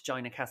harder to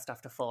join a cast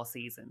after 4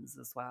 seasons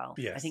as well.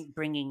 Yes. I think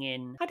bringing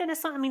in, I don't know,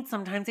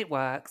 sometimes it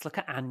works. Look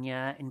at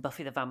Anya in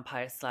Buffy the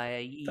Vampire Slayer.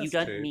 You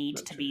don't need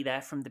to be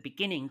there from the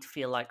beginning to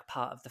feel like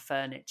part of the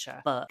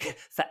furniture. But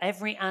for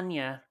every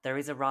Anya, there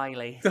is a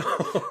Riley.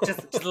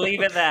 just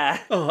leave it there.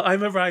 Oh,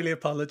 I'm a Riley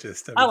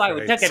apologist.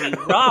 Don't get me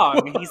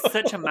wrong. He's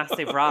such a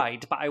massive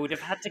ride, but I would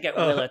have had to get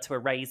Willa to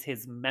erase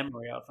his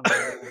memory or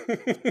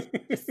something.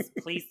 Just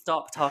please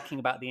stop talking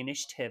about the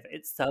initiative.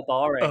 It's so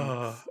boring.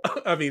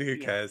 I mean, who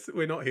cares?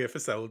 We're not here for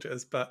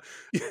soldiers, but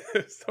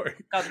sorry.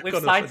 God, we've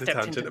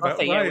sidestepped into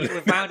Buffy. Yeah,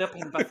 we've wound up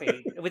in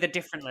Buffy with a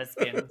different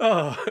lesbian.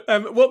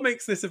 What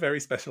makes this a very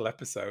special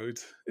episode?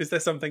 Is there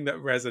something that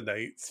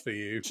resonates for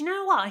you? Do you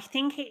know what? I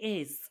think it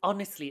is.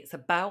 Honestly, it's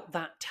about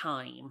that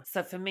time.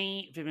 So for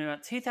me, it was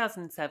about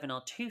 2007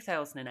 or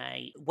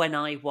 2008 when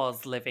I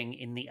was living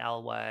in the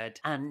L Word.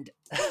 And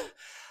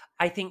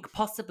I think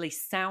possibly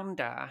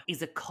Sounder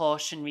is a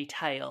cautionary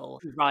tale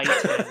to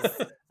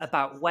writers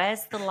about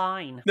where's the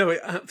line. No, it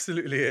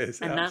absolutely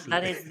is. And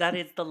that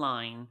is the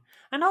line.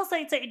 And also,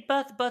 it's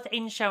both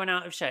in show and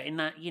out of show, in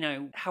that,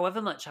 however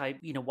much I,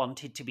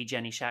 wanted to be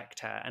Jenny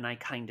Schechter, and I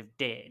kind of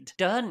did,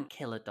 don't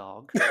kill a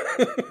dog.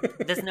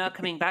 There's no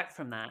coming back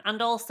from that.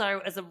 And also,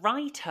 as a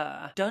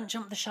writer, don't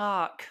jump the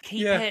shark.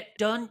 Keep it.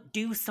 Don't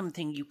do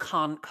something you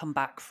can't come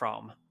back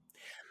from.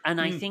 And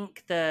I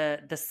think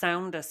the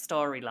Sounder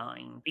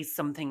storyline is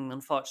something,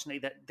 unfortunately,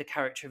 that the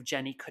character of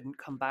Jenny couldn't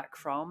come back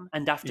from.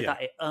 And after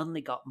that, it only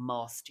got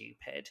more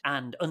stupid.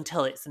 And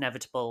until its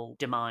inevitable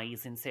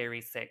demise in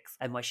Series 6,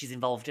 and where she's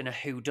involved in a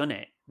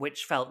whodunit,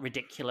 which felt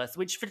ridiculous,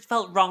 which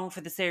felt wrong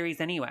for the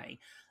series anyway.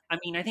 I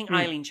mean, I think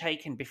Eileen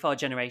Chaikin, before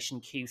Generation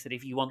Q, said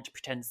if you want to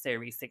pretend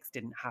Series 6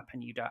 didn't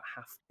happen, you don't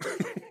have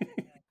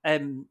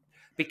to.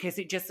 Because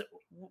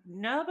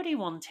nobody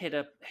wanted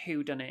a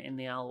whodunit in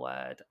the L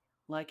Word.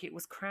 like it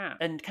was crap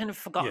and kind of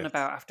forgotten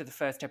about after the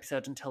first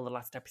episode until the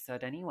last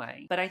episode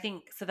anyway. But I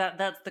think so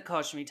that's the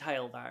cautionary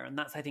tale there, and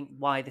that's I think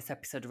why this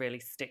episode really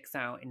sticks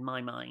out in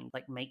my mind.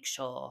 Like make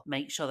sure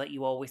that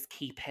you always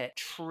keep it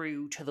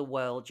true to the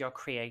world you're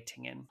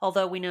creating in.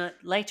 Although we know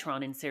later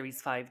on in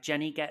series 5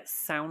 Jenny gets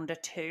Sounder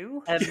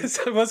too. Yes,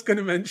 I was going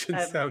to mention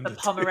Sounder the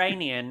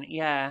Pomeranian,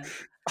 yeah.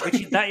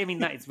 Which is that, I mean,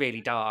 that is really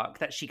dark,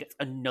 that she gets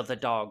another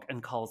dog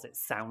and calls it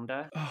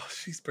Sounder. Oh,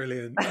 she's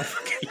brilliant. I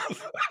fucking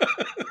love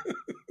her.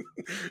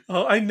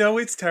 Oh, I know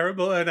it's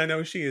terrible and I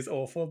know she is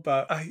awful,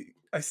 but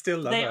I still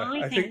love her.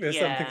 I think there's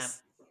something...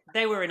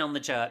 They were in on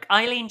the joke.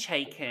 Eileen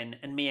Chaikin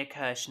and Mia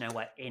Kirshner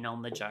were in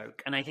on the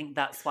joke, and I think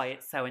that's why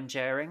it's so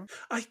enduring.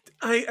 I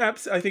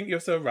think you're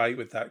so right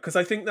with that, because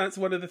I think that's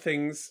one of the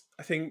things,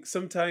 I think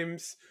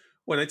sometimes...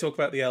 when I talk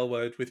about the L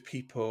Word with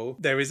people,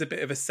 there is a bit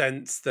of a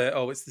sense that,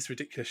 oh, it's this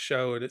ridiculous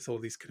show and it's all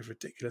these kind of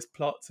ridiculous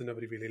plots and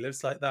nobody really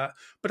lives like that.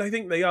 But I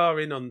think they're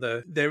in on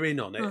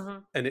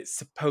it, and it's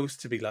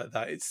supposed to be like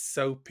that. It's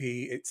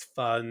soapy, it's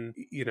fun.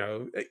 You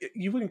know,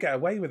 you wouldn't get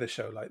away with a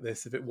show like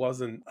this if it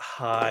wasn't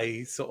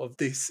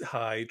this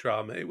high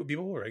drama. It would be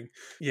boring.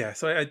 Yeah,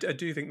 so I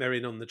do think they're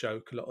in on the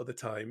joke a lot of the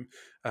time,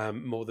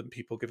 more than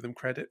people give them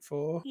credit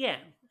for. Yeah,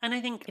 and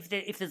I think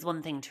if there's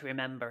one thing to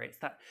remember, it's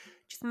that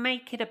just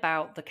make it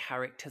about the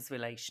characters'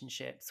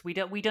 relationships. We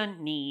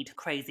don't need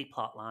crazy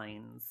plot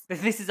lines.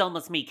 This is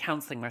almost me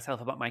counselling myself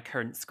about my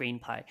current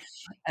screenplay.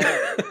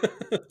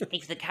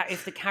 If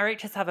the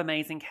characters have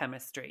amazing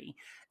chemistry,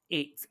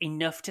 it's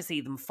enough to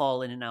see them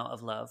fall in and out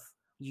of love.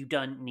 You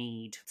don't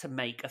need to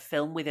make a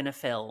film within a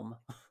film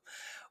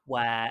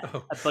where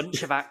a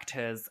bunch of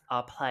actors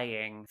are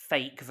playing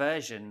fake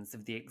versions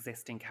of the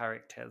existing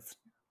characters.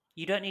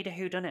 You don't need a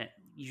whodunit.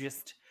 You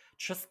just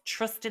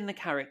trust in the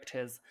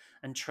characters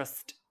and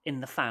trust in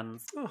the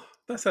fans. Oh,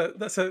 that's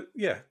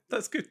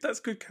good. That's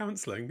good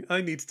counselling.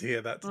 I needed to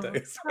hear that today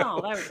as well.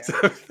 Oh, there we go.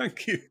 So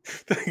thank you.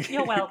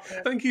 You're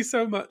welcome. Thank you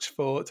so much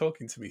for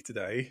talking to me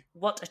today.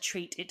 What a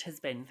treat it has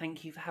been.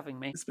 Thank you for having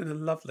me. It's been a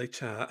lovely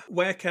chat.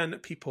 Where can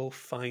people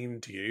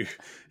find you?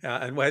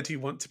 And where do you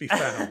want to be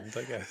found,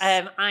 I guess?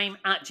 I'm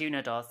at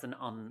Juno Dawson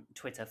on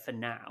Twitter for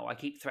now. I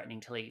keep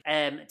threatening to leave.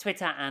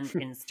 Twitter and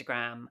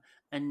Instagram.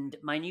 And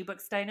my new book,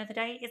 Stay Another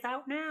Day, is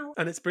out now.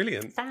 And it's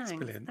brilliant. Thanks. It's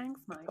brilliant.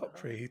 Thanks, Michael.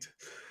 Top read.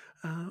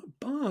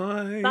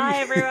 Bye. Bye,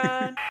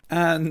 everyone.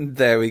 And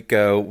there we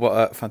go.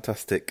 What a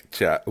fantastic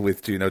chat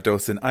with Juno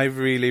Dawson. I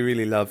really,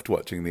 really loved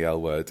watching The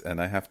L Word.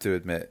 And I have to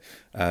admit,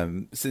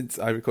 since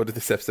I recorded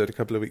this episode a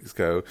couple of weeks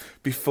ago,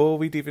 before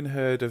we'd even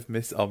heard of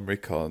Miss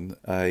Omricon,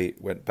 I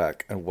went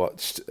back and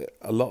watched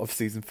a lot of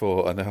season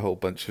 4 and a whole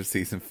bunch of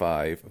season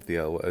 5 of The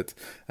L Word.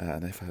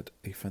 And I've had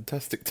a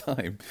fantastic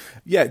time.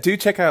 Yeah, do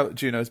check out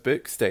Juno's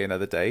book, Stay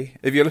Another Day.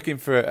 If you're looking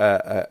for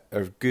a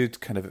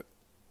good kind of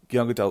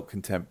young adult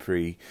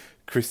contemporary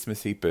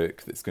Christmassy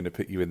book that's going to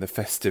put you in the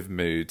festive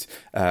mood,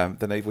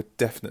 then I would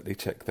definitely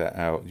check that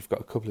out. You've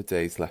got a couple of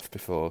days left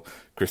before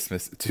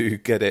Christmas to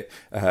get it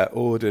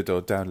ordered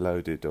or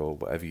downloaded or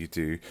whatever you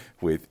do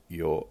with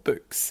your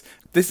books.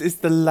 This is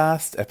the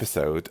last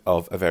episode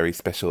of a very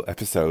special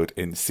episode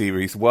in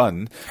Series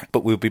 1,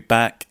 but we'll be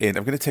back I'm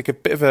going to take a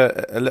bit of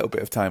a little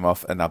bit of time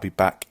off, and I'll be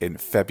back in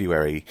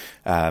February.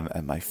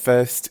 And my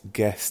first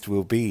guest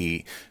will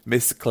be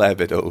Miss Claire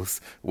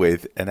Biddles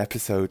with an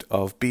episode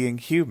of Being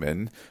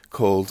Human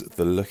called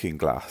The Looking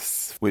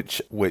Glass,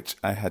 which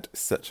I had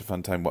such a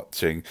fun time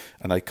watching,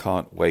 and I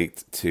can't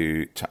wait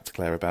to chat to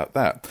Claire about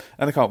that.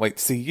 And I can't wait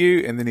to see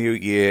you in the new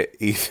year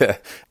either.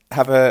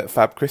 Have a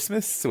fab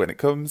Christmas when it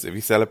comes, if you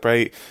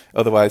celebrate.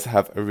 Otherwise,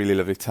 have a really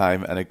lovely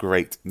time and a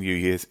great New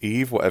Year's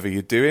Eve, whatever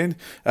you're doing.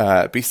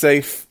 Be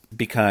safe,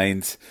 be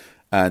kind,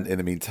 and in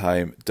the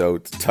meantime,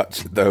 don't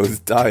touch those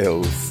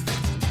dials.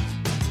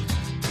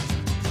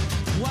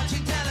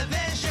 Watching